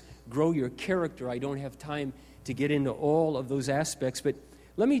 6, grow your character. I don't have time to get into all of those aspects, but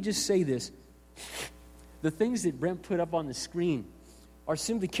let me just say this. The things that Brent put up on the screen are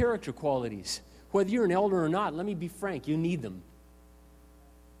simply character qualities. Whether you're an elder or not, let me be frank, you need them.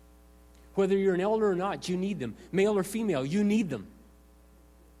 Whether you're an elder or not, you need them. Male or female, you need them.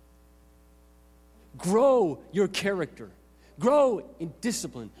 Grow your character. Grow in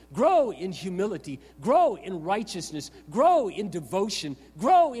discipline. Grow in humility. Grow in righteousness. Grow in devotion.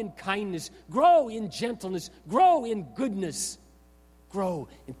 Grow in kindness. Grow in gentleness. Grow in goodness. Grow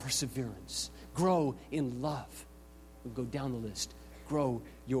in perseverance. Grow in love. We'll go down the list. Grow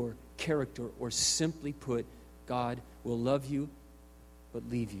your character, or simply put, God will love you but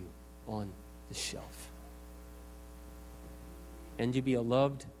leave you on the shelf. And you be a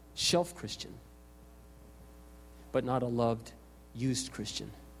loved shelf Christian, but not a loved, used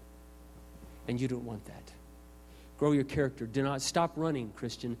Christian. And you don't want that. Grow your character. Do not stop running,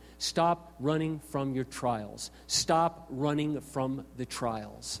 Christian. Stop running from your trials. Stop running from the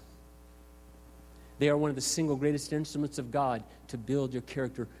trials. They are one of the single greatest instruments of God to build your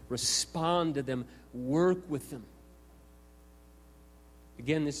character. Respond to them. Work with them.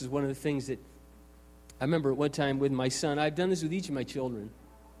 Again, this is one of the things that I remember at one time with my son. I've done this with each of my children.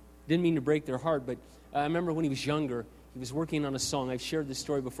 Didn't mean to break their heart, but I remember when he was younger, he was working on a song. I've shared this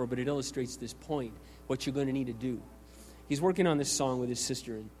story before, but it illustrates this point, what you're going to need to do. He's working on this song with his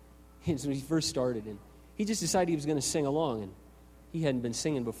sister, and when he first started, and he just decided he was going to sing along, and he hadn't been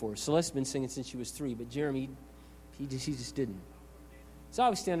singing before. Celeste's been singing since she was 3, but Jeremy, he just didn't. So I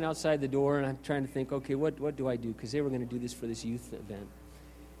was standing outside the door, and I'm trying to think, okay, what do I do? Because they were going to do this for this youth event.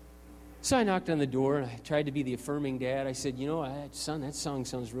 So I knocked on the door, and I tried to be the affirming dad. I said, son, that song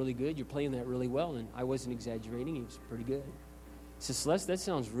sounds really good. You're playing that really well. And I wasn't exaggerating. It was pretty good. He said, Celeste, that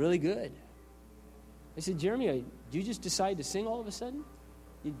sounds really good. I said, Jeremy, did you just decide to sing all of a sudden?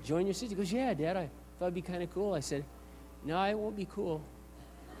 You join your sister? He goes, yeah, Dad, I thought it'd be kind of cool. I said, no, it won't be cool.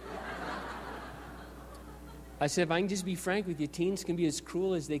 I said, if I can just be frank with you, teens can be as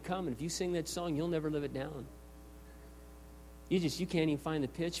cruel as they come. And if you sing that song, you'll never live it down. You can't even find the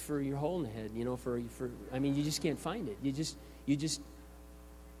pitch for your hole in the head, you just can't find it. You just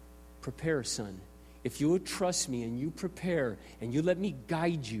prepare, son. If you would trust me and you prepare and you let me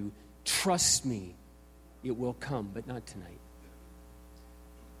guide you, trust me, it will come, but not tonight.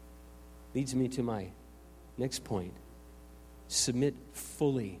 Leads me to my next point. Submit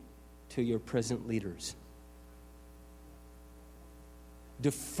fully to your present leaders.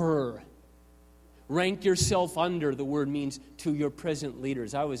 Defer. Rank yourself under, the word means, to your present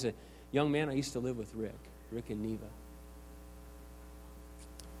leaders. I was a young man. I used to live with Rick and Neva.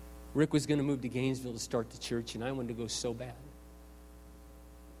 Rick was going to move to Gainesville to start the church, and I wanted to go so bad.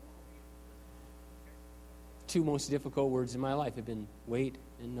 2 most difficult words in my life have been wait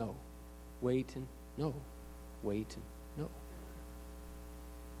and no. Wait and no. Wait and no.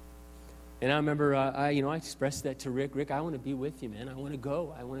 And I remember, I expressed that to Rick. Rick, I want to be with you, man. I want to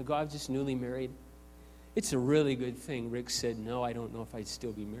go. I was just newly married. It's a really good thing. Rick said, no, I don't know if I'd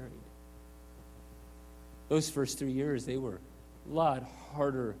still be married. Those first 3 years, they were a lot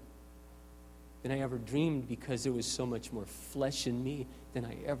harder than I ever dreamed because there was so much more flesh in me than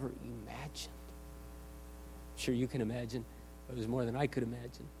I ever imagined. I'm sure you can imagine. It was more than I could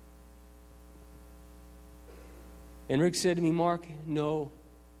imagine. And Rick said to me, Mark, no,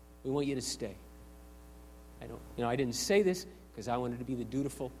 we want you to stay. I didn't say this because I wanted to be the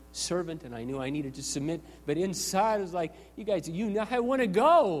dutiful servant and I knew I needed to submit. But inside, I was like, you guys, I want to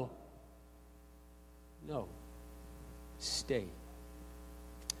go. No. Stay.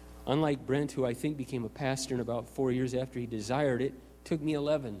 Unlike Brent, who I think became a pastor in about 4 years after he desired it, took me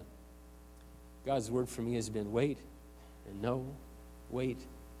 11. God's word for me has been wait and no, wait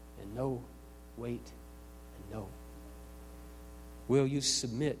and no, wait, and no. Will you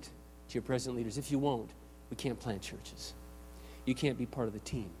submit to your present leaders? If you won't, we can't plant churches. You can't be part of the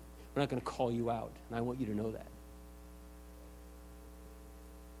team. We're not going to call you out, and I want you to know that.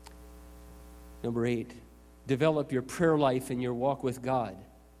 Number 8, develop your prayer life and your walk with God.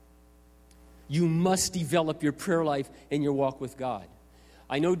 You must develop your prayer life and your walk with God.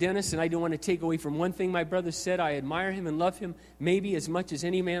 I know Dennis, and I don't want to take away from one thing my brother said. I admire him and love him maybe as much as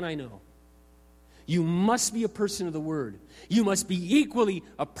any man I know. You must be a person of the Word. You must be equally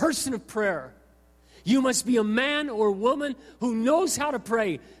a person of prayer. You must be a man or woman who knows how to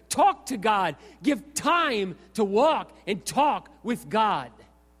pray, talk to God, give time to walk and talk with God.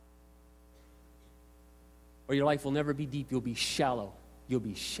 Or your life will never be deep. You'll be shallow. You'll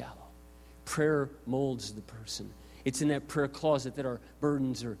be shallow. Prayer molds the person. It's in that prayer closet that our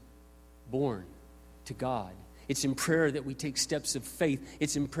burdens are born to God. It's in prayer that we take steps of faith.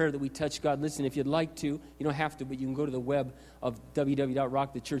 It's in prayer that we touch God. Listen, if you'd like to, you don't have to, but you can go to the web of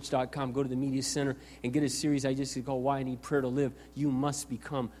www.rockthechurch.com, go to the media center, and get a series I just called Why I Need Prayer to Live. You must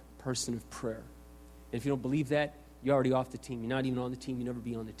become a person of prayer. And if you don't believe that, you're already off the team. You're not even on the team. You'll never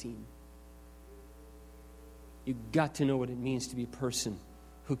be on the team. You've got to know what it means to be a person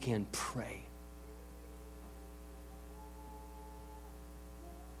who can pray.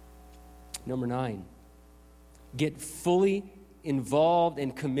 Number 9, get fully involved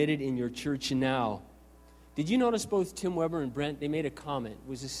and committed in your church now. Did you notice both Tim Weber and Brent, they made a comment. It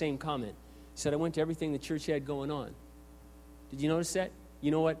was the same comment. Said, I went to everything the church had going on. Did you notice that?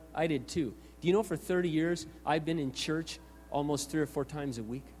 You know what? I did too. Do you know for 30 years, I've been in church almost 3 or 4 times a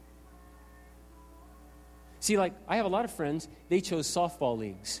week? See, like, I have a lot of friends, they chose softball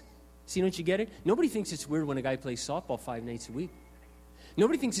leagues. See, don't you get it? Nobody thinks it's weird when a guy plays softball 5 nights a week.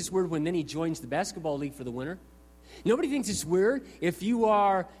 Nobody thinks it's weird when then he joins the basketball league for the winter. Nobody thinks it's weird if you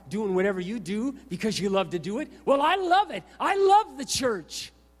are doing whatever you do because you love to do it. Well, I love it. I love the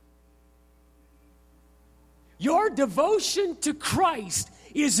church. Your devotion to Christ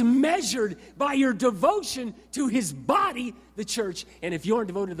is measured by your devotion to His body, the church. And if you aren't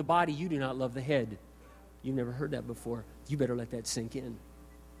devoted to the body, you do not love the head. You've never heard that before. You better let that sink in.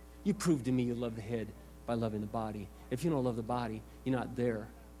 You prove to me you love the head by loving the body. If you don't love the body, you're not there.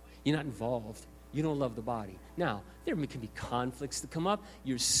 You're not involved. You don't love the body. Now, there can be conflicts that come up.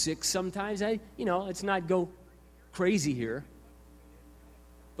 You're sick sometimes. Let's not go crazy here.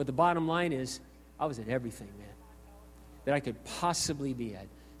 But the bottom line is, I was at everything, man, that I could possibly be at.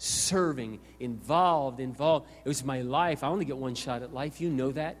 Serving, involved. It was my life. I only get one shot at life. You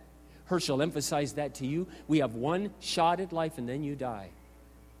know that. Herschel emphasized that to you. We have one shot at life and then you die.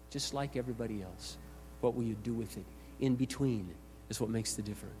 Just like everybody else. What will you do with it? In between is what makes the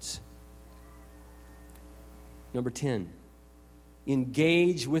difference. Number 10,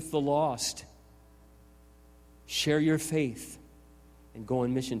 engage with the lost. Share your faith and go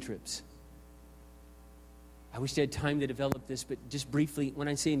on mission trips. I wish I had time to develop this, but just briefly, when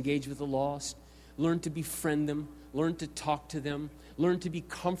I say engage with the lost, learn to befriend them, learn to talk to them, learn to be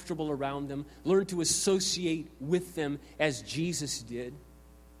comfortable around them, learn to associate with them as Jesus did.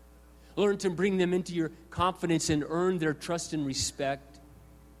 Learn to bring them into your confidence and earn their trust and respect.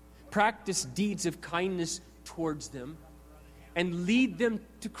 Practice deeds of kindness towards them and lead them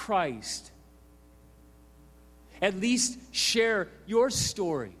to Christ. At least share your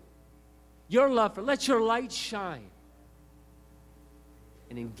story, your love for. Let your light shine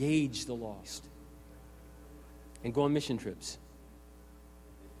and engage the lost. And go on mission trips.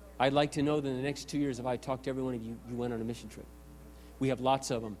 I'd like to know that in the next 2 years, if I talked to every one of you, you went on a mission trip. We have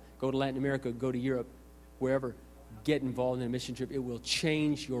lots of them. Go to Latin America, go to Europe, wherever. Get involved in a mission trip. It will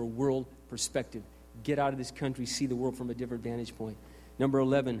change your world perspective. Get out of this country, see the world from a different vantage point. Number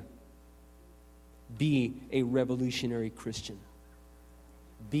 11, be a revolutionary Christian.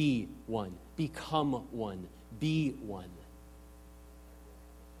 Be one. Become one. Be one.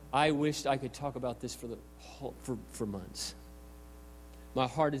 I wished I could talk about this for months. My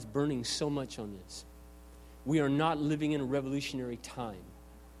heart is burning so much on this. We are not living in a revolutionary time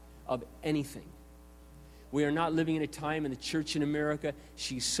of anything. We are not living in a time in the church in America.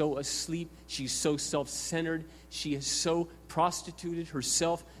 She's so asleep. She's so self-centered. She has so prostituted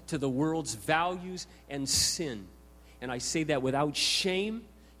herself to the world's values and sin. And I say that without shame.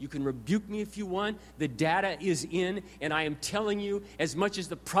 You can rebuke me if you want. The data is in, and I am telling you, as much as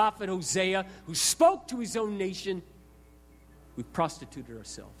the prophet Hosea, who spoke to his own nation, we've prostituted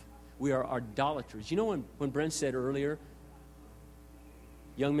ourselves. We are idolaters. You know when Brent said earlier,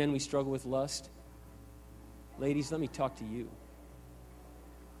 young men, we struggle with lust? Ladies, let me talk to you.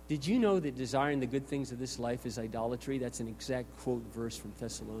 Did you know that desiring the good things of this life is idolatry? That's an exact quote verse from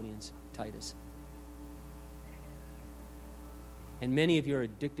Thessalonians, Titus. And many of you are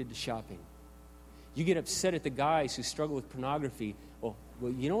addicted to shopping. You get upset at the guys who struggle with pornography. Well,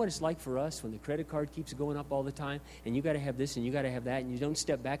 you know what it's like for us when the credit card keeps going up all the time, and you got to have this and you got to have that, and you don't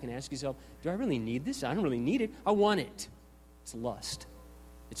step back and ask yourself, do I really need this? I don't really need it. I want it. It's lust.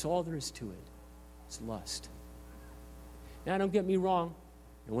 It's all there is to it. It's lust. Now, don't get me wrong.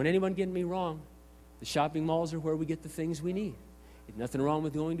 And when anyone get me wrong, the shopping malls are where we get the things we need. There's nothing wrong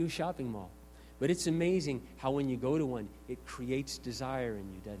with going to a shopping mall. But it's amazing how when you go to one, it creates desire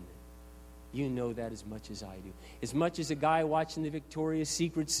in you, doesn't it? You know that as much as I do. As much as a guy watching the Victoria's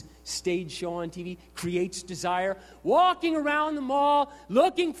Secrets stage show on TV creates desire, walking around the mall,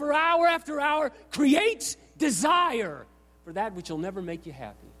 looking for hour after hour, creates desire for that which will never make you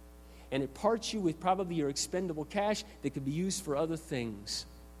happy. And it parts you with probably your expendable cash that could be used for other things.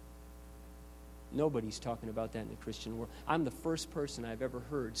 Nobody's talking about that in the Christian world. I'm the first person I've ever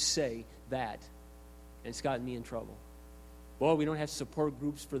heard say that, and it's gotten me in trouble. Well, we don't have support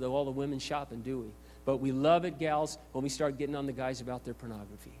groups for all the women shopping, do we? But we love it, gals, when we start getting on the guys about their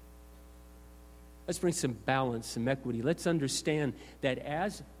pornography. Let's bring some balance, some equity. Let's understand that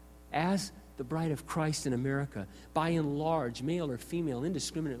as the bride of Christ in America, by and large, male or female,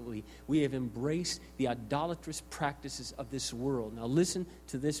 indiscriminately, we have embraced the idolatrous practices of this world. Now listen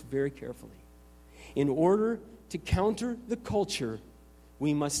to this very carefully. In order to counter the culture,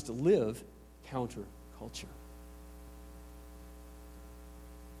 we must live counter-culture.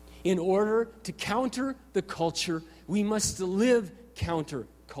 In order to counter the culture, we must live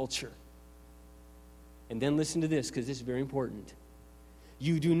counter-culture. And then listen to this, because this is very important.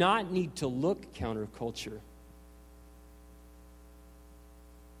 You do not need to look counter-culture.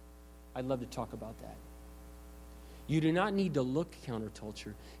 I'd love to talk about that. You do not need to look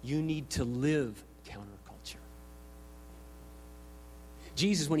counter-culture. You need to live counter-culture.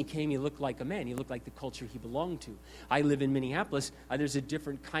 Jesus, when he came, he looked like a man. He looked like the culture he belonged to. I live in Minneapolis. There's a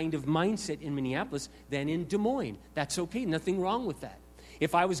different kind of mindset in Minneapolis than in Des Moines. That's okay. Nothing wrong with that.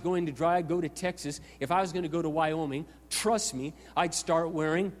 If I was going to go to Texas, if I was going to go to Wyoming, trust me, I'd start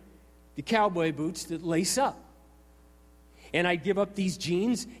wearing the cowboy boots that lace up. And I'd give up these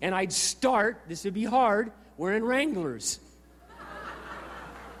jeans, and I'd start, this would be hard, wearing Wranglers.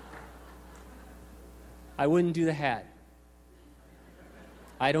 I wouldn't do the hat.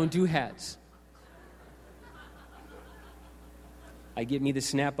 I don't do hats. I get me the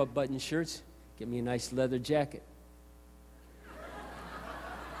snap-up button shirts, get me a nice leather jacket.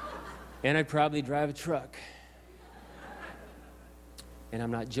 And I'd probably drive a truck. And I'm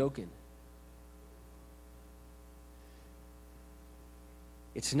not joking.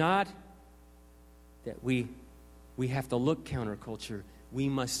 It's not that we have to look counterculture. We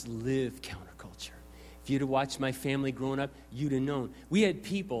must live counterculture. If you'd have watched my family growing up, you'd have known. We had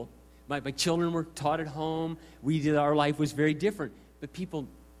people, my children were taught at home. Our life was very different. But people,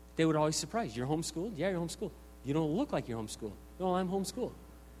 they would always surprise. You're homeschooled? Yeah, you're homeschooled. You don't look like you're homeschooled. No, I'm homeschooled.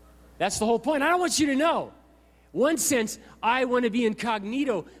 That's the whole point. I don't want you to know. One sense, I want to be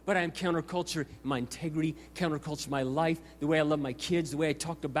incognito, but I am counterculture, my integrity, counterculture, my life, the way I love my kids, the way I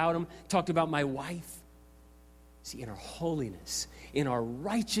talked about them, talked about my wife. See, in our holiness, in our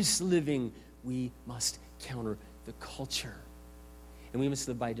righteous living, we must counter the culture. And we must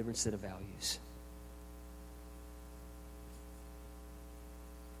live by a different set of values.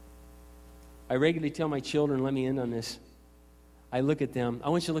 I regularly tell my children, let me end on this. I look at them. I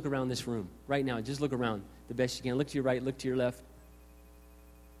want you to look around this room right now. Just look around the best you can. Look to your right, look to your left.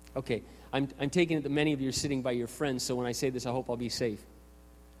 Okay, I'm taking it that many of you are sitting by your friends, so when I say this, I hope I'll be safe.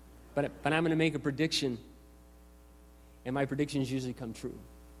 But I'm going to make a prediction, and my predictions usually come true.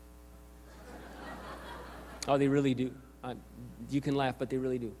 Oh, they really do. You can laugh, but they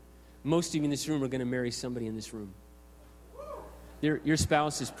really do. Most of you in this room are going to marry somebody in this room. Your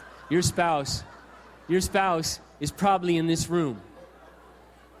spouse is probably in this room.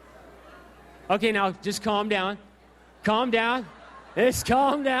 Okay, now just calm down. Calm down. Just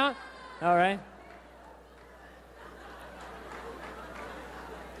calm down. All right.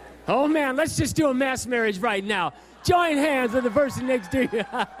 Oh, man, let's just do a mass marriage right now. Join hands with the person next to you.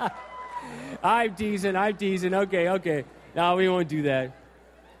 I'm teasing. Okay. No, we won't do that.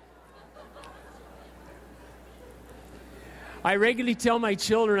 I regularly tell my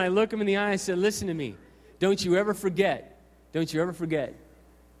children, I look them in the eye, I say, listen to me. Don't you ever forget that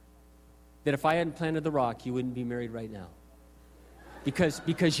if I hadn't planted the rock, you wouldn't be married right now.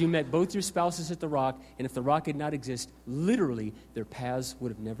 Because you met both your spouses at the rock, and if the rock had not existed, literally, their paths would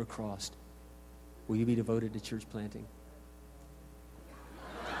have never crossed. Will you be devoted to church planting?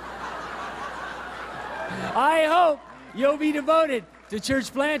 I hope you'll be devoted to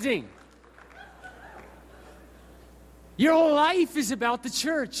church planting. Your whole life is about the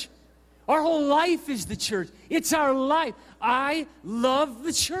church. Our whole life is the church. It's our life. I love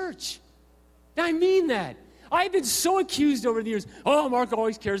the church. I mean that. I've been so accused over the years. Oh, Mark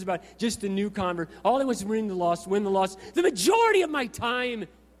always cares about just the new convert. All he wants to win the lost. The majority of my time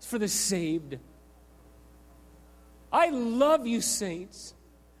is for the saved. I love you, saints.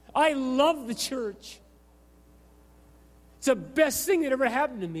 I love the church. It's the best thing that ever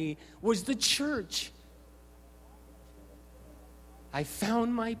happened to me was the church. I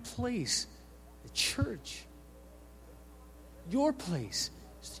found my place, the church. Your place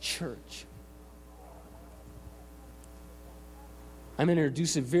is the church. I'm going to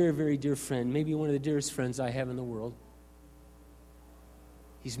introduce a very, very dear friend, maybe one of the dearest friends I have in the world.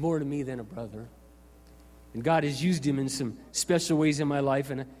 He's more to me than a brother. And God has used him in some special ways in my life.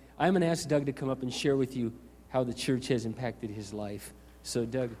 And I'm going to ask Doug to come up and share with you how the church has impacted his life. So,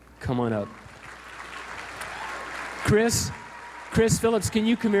 Doug, come on up. Chris Phillips, can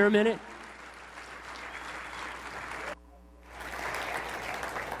you come here a minute?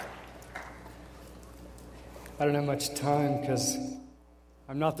 I don't have much time because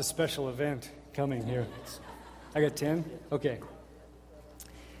I'm not the special event coming here. I got 10? Okay.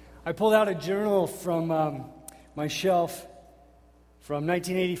 I pulled out a journal from my shelf from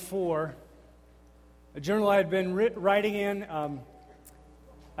 1984, a journal I had been writing in.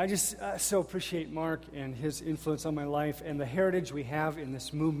 I just so appreciate Mark and his influence on my life and the heritage we have in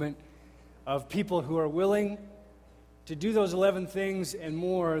this movement of people who are willing to do those 11 things and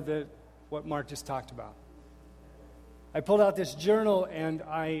more that what Mark just talked about. I pulled out this journal and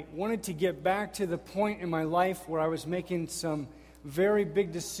I wanted to get back to the point in my life where I was making some very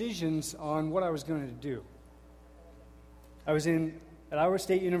big decisions on what I was going to do. I was at Iowa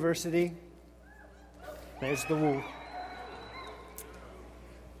State University. There's the woo.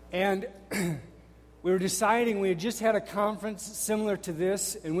 And we were deciding, we had just had a conference similar to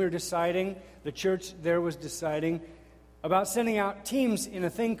this, and we were deciding, the church there was deciding, about sending out teams in a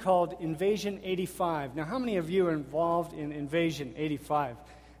thing called Invasion 85. Now, how many of you are involved in Invasion 85?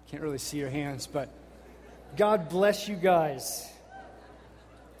 Can't really see your hands, but God bless you guys.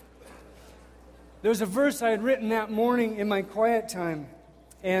 There was a verse I had written that morning in my quiet time,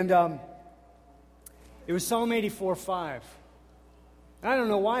 and it was Psalm 84:5. I don't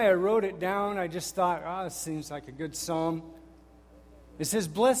know why I wrote it down. I just thought, this seems like a good psalm. It says,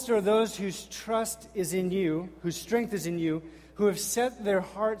 "Blessed are those whose trust is in you, whose strength is in you, who have set their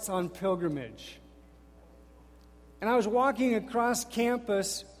hearts on pilgrimage." And I was walking across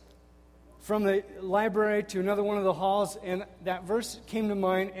campus from the library to another one of the halls, and that verse came to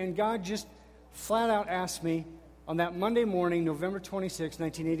mind, and God just flat out asked me on that Monday morning, November 26,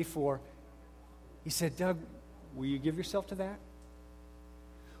 1984, He said, "Doug, will you give yourself to that?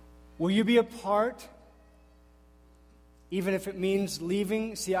 Will you be a part, even if it means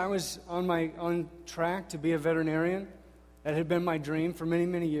leaving?" See, I was on track to be a veterinarian. That had been my dream for many,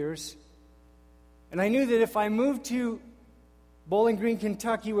 many years. And I knew that if I moved to Bowling Green,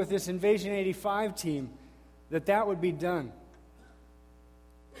 Kentucky with this Invasion 85 team, that would be done.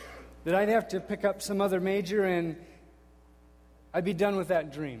 That I'd have to pick up some other major and I'd be done with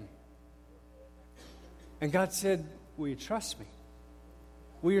that dream. And God said, "Will you trust me?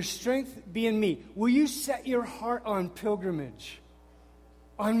 Will your strength be in me? Will you set your heart on pilgrimage,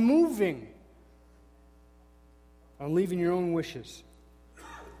 on moving, on leaving your own wishes?"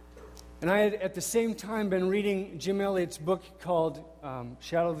 And I had at the same time been reading Jim Elliot's book called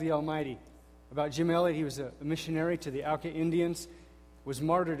Shadow of the Almighty. About Jim Elliot, he was a missionary to the Auca Indians, was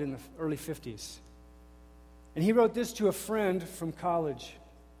martyred in the early 50s. And he wrote this to a friend from college.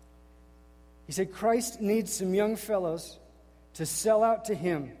 He said, "Christ needs some young fellows to sell out to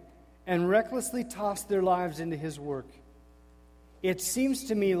Him and recklessly toss their lives into His work. It seems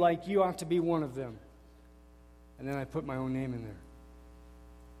to me like you ought to be one of them." And then I put my own name in there.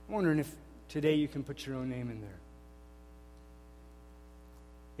 I'm wondering if today you can put your own name in there.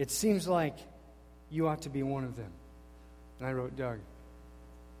 It seems like you ought to be one of them. And I wrote Doug.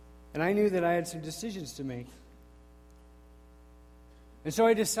 And I knew that I had some decisions to make. And so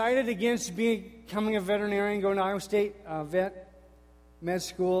I decided against becoming a veterinarian, going to Iowa State vet med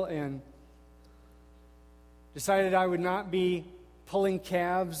school, and decided I would not be pulling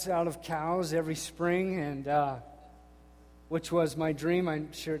calves out of cows every spring, and which was my dream.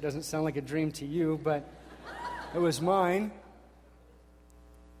 I'm sure it doesn't sound like a dream to you, but it was mine.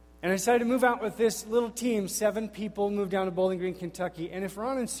 And I decided to move out with this little team, 7 people, moved down to Bowling Green, Kentucky. And if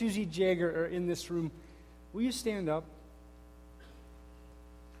Ron and Susie Jager are in this room, will you stand up?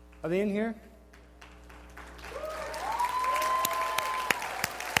 Are they in here?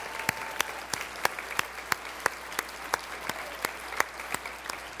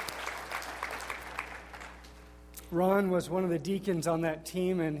 Ron was one of the deacons on that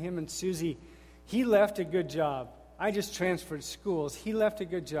team, and him and Susie, he left a good job. I just transferred schools. He left a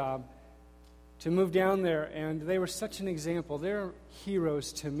good job to move down there, and they were such an example. They're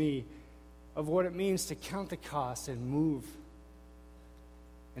heroes to me of what it means to count the cost and move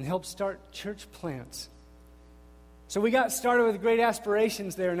and help start church plants. So we got started with great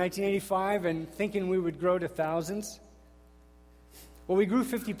aspirations there in 1985 and thinking we would grow to thousands. Well, we grew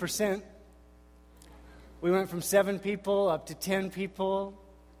 50%. We went from 7 people up to 10 people.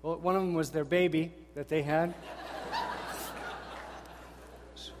 Well, one of them was their baby that they had.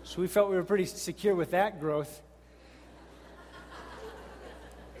 So we felt we were pretty secure with that growth.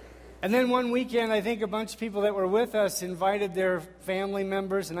 And then one weekend, I think a bunch of people that were with us invited their family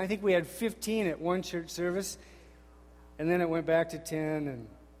members, and I think we had 15 at one church service. And then it went back to 10, and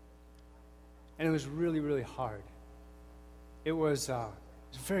it was really, really hard. It was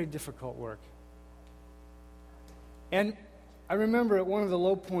very difficult work. And I remember at one of the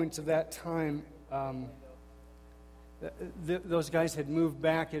low points of that time, those guys had moved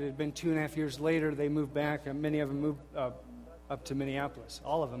back. It had been 2.5 years later. They moved back, and many of them moved up to Minneapolis.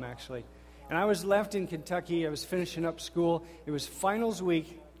 All of them, actually. And I was left in Kentucky. I was finishing up school. It was finals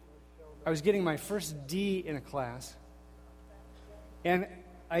week. I was getting my first D in a class. And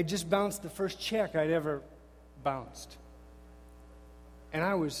I just bounced the first check I'd ever bounced. And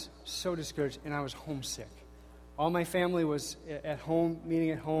I was so discouraged, and I was homesick. All my family was at home, meeting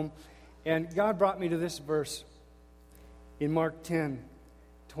at home. And God brought me to this verse in Mark 10,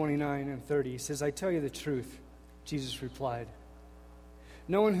 29 and 30. He says, "I tell you the truth," Jesus replied.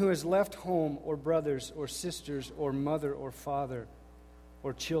 "No one who has left home or brothers or sisters or mother or father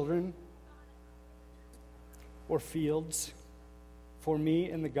or children or fields for me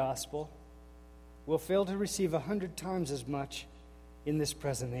and the gospel will fail to receive 100 times as much in this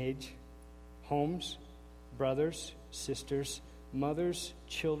present age: homes, brothers, sisters, mothers,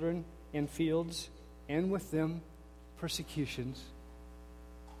 children, and fields, and with them persecutions,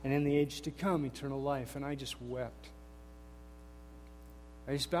 and in the age to come eternal life." And I just wept.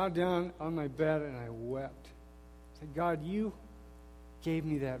 I just bowed down on my bed and I wept. I said, "God, you gave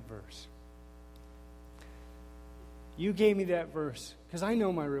me that verse. You gave me that verse because I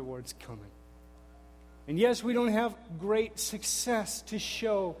know my reward's coming. And yes, we don't have great success to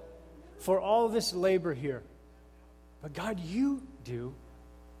show for all this labor here. But God, you do.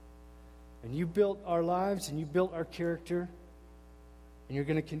 And you built our lives and you built our character. And you're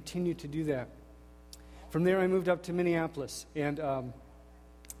going to continue to do that." From there, I moved up to Minneapolis and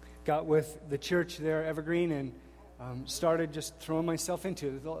got with the church there, Evergreen, and started just throwing myself into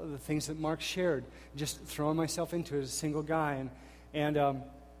it. The things that Mark shared, just throwing myself into it as a single guy.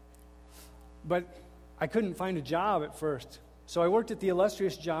 But I couldn't find a job at first. So I worked at the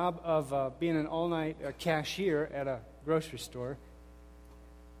illustrious job of being an all-night cashier at a grocery store.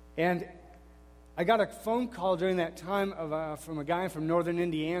 And I got a phone call during that time from a guy from northern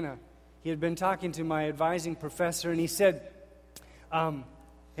Indiana. He had been talking to my advising professor, and he said,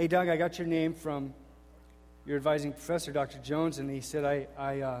 "Hey, Doug, I got your name from your advising professor, Dr. Jones," and he said,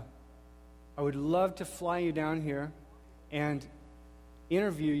 I would love to fly you down here and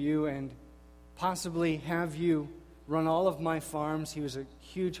interview you and possibly have you run all of my farms." He was a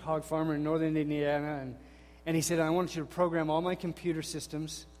huge hog farmer in northern Indiana, and he said, "I want you to program all my computer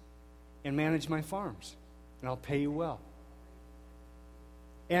systems and manage my farms, and I'll pay you well."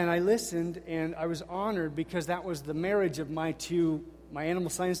 And I listened, and I was honored because that was the marriage of my animal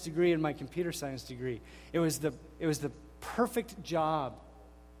science degree and my computer science degree. It was the perfect job.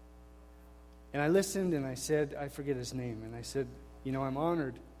 And I listened, and I said, I forget his name, and I said, "I'm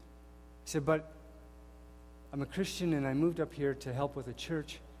honored." He said, "But I'm a Christian, and I moved up here to help with a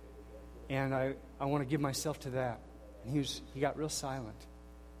church, and I want to give myself to that." And he got real silent.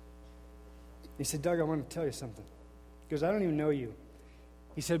 He said, "Doug, I want to tell you something." He goes, "I don't even know you."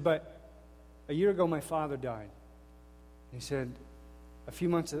 He said, "But a year ago, my father died." And he said, "A few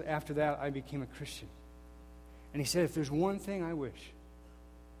months after that, I became a Christian." And he said, "If there's one thing I wish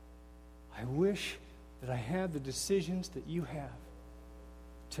that I had the decisions that you have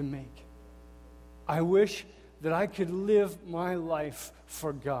to make. I wish that I could live my life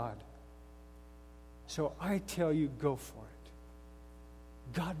for God. So I tell you, go for it.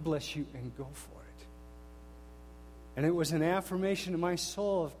 God bless you, and go for it." And it was an affirmation to my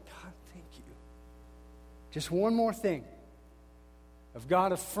soul of, God, thank you. Just one more thing of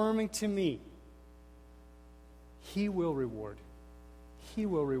God affirming to me, He will reward. He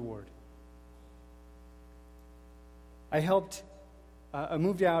will reward. I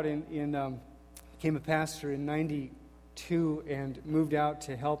moved out became a pastor in 92 and moved out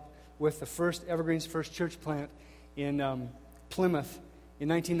to help with the Evergreen's first church plant in Plymouth in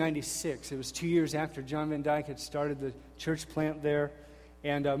 1996. It was 2 years after John Van Dyke had started the church plant there,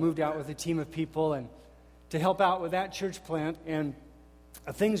 and moved out with a team of people and to help out with that church plant. And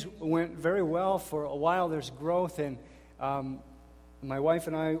things went very well for a while. There's growth, and my wife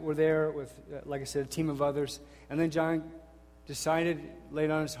and I were there with, like I said, a team of others. And then John decided,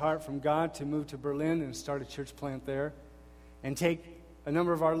 laid on his heart from God, to move to Berlin and start a church plant there and take a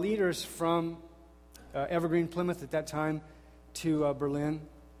number of our leaders from Evergreen, Plymouth at that time, to Berlin.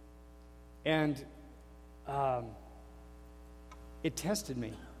 And it tested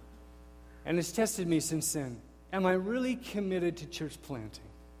me. And it's tested me since then. Am I really committed to church planting?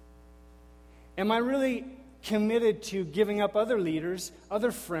 Am I really committed to giving up other leaders,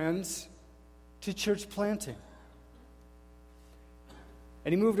 other friends, to church planting?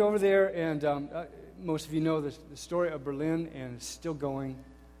 And he moved over there, and most of you know the story of Berlin, and it's still going.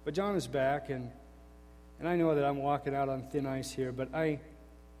 But John is back, and I know that I'm walking out on thin ice here, but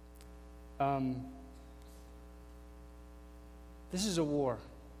this is a war,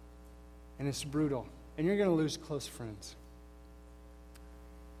 and it's brutal, and you're going to lose close friends.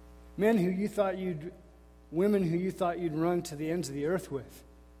 Women who you thought you'd run to the ends of the earth with,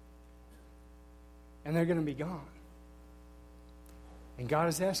 and they're going to be gone. And God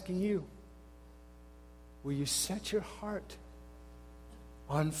is asking you, will you set your heart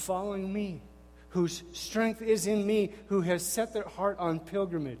on following me, whose strength is in me, who has set their heart on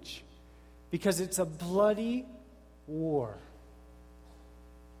pilgrimage? Because it's a bloody war.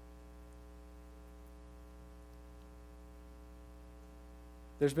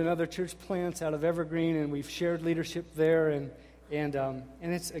 There's been other church plants out of Evergreen, and we've shared leadership there, and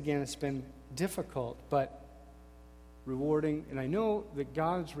it's been difficult, but rewarding. And I know that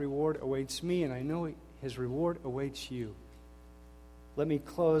God's reward awaits me, and I know His reward awaits you. Let me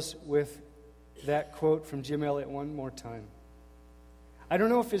close with that quote from Jim Elliot one more time. I don't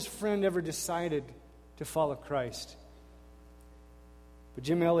know if his friend ever decided to follow Christ, but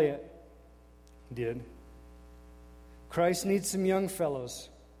Jim Elliot did. Christ needs some young fellows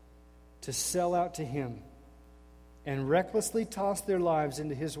to sell out to Him and recklessly toss their lives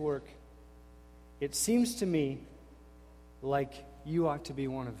into His work. It seems to me like you ought to be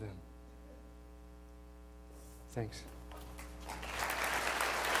one of them. Thanks.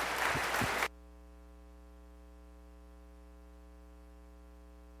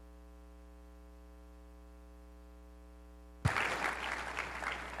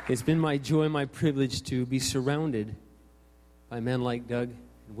 It's been my joy and my privilege to be surrounded by men like Doug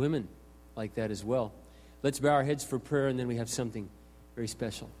and women like that as well. Let's bow our heads for prayer, and then we have something very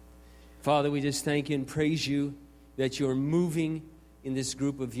special. Father, we just thank you and praise you that you're moving in this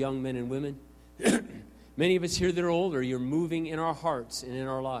group of young men and women. Many of us here that are older, you're moving in our hearts and in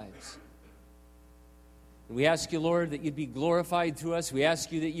our lives. And we ask you, Lord, that you'd be glorified through us. We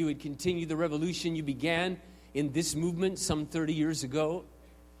ask you that you would continue the revolution you began in this movement some 30 years ago.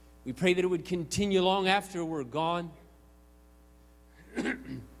 We pray that it would continue long after we're gone.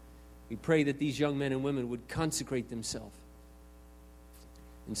 We pray that these young men and women would consecrate themselves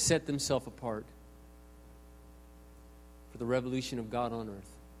and set themselves apart for the revolution of God on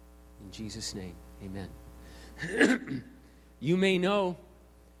earth. In Jesus' name, amen. You may know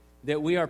that we are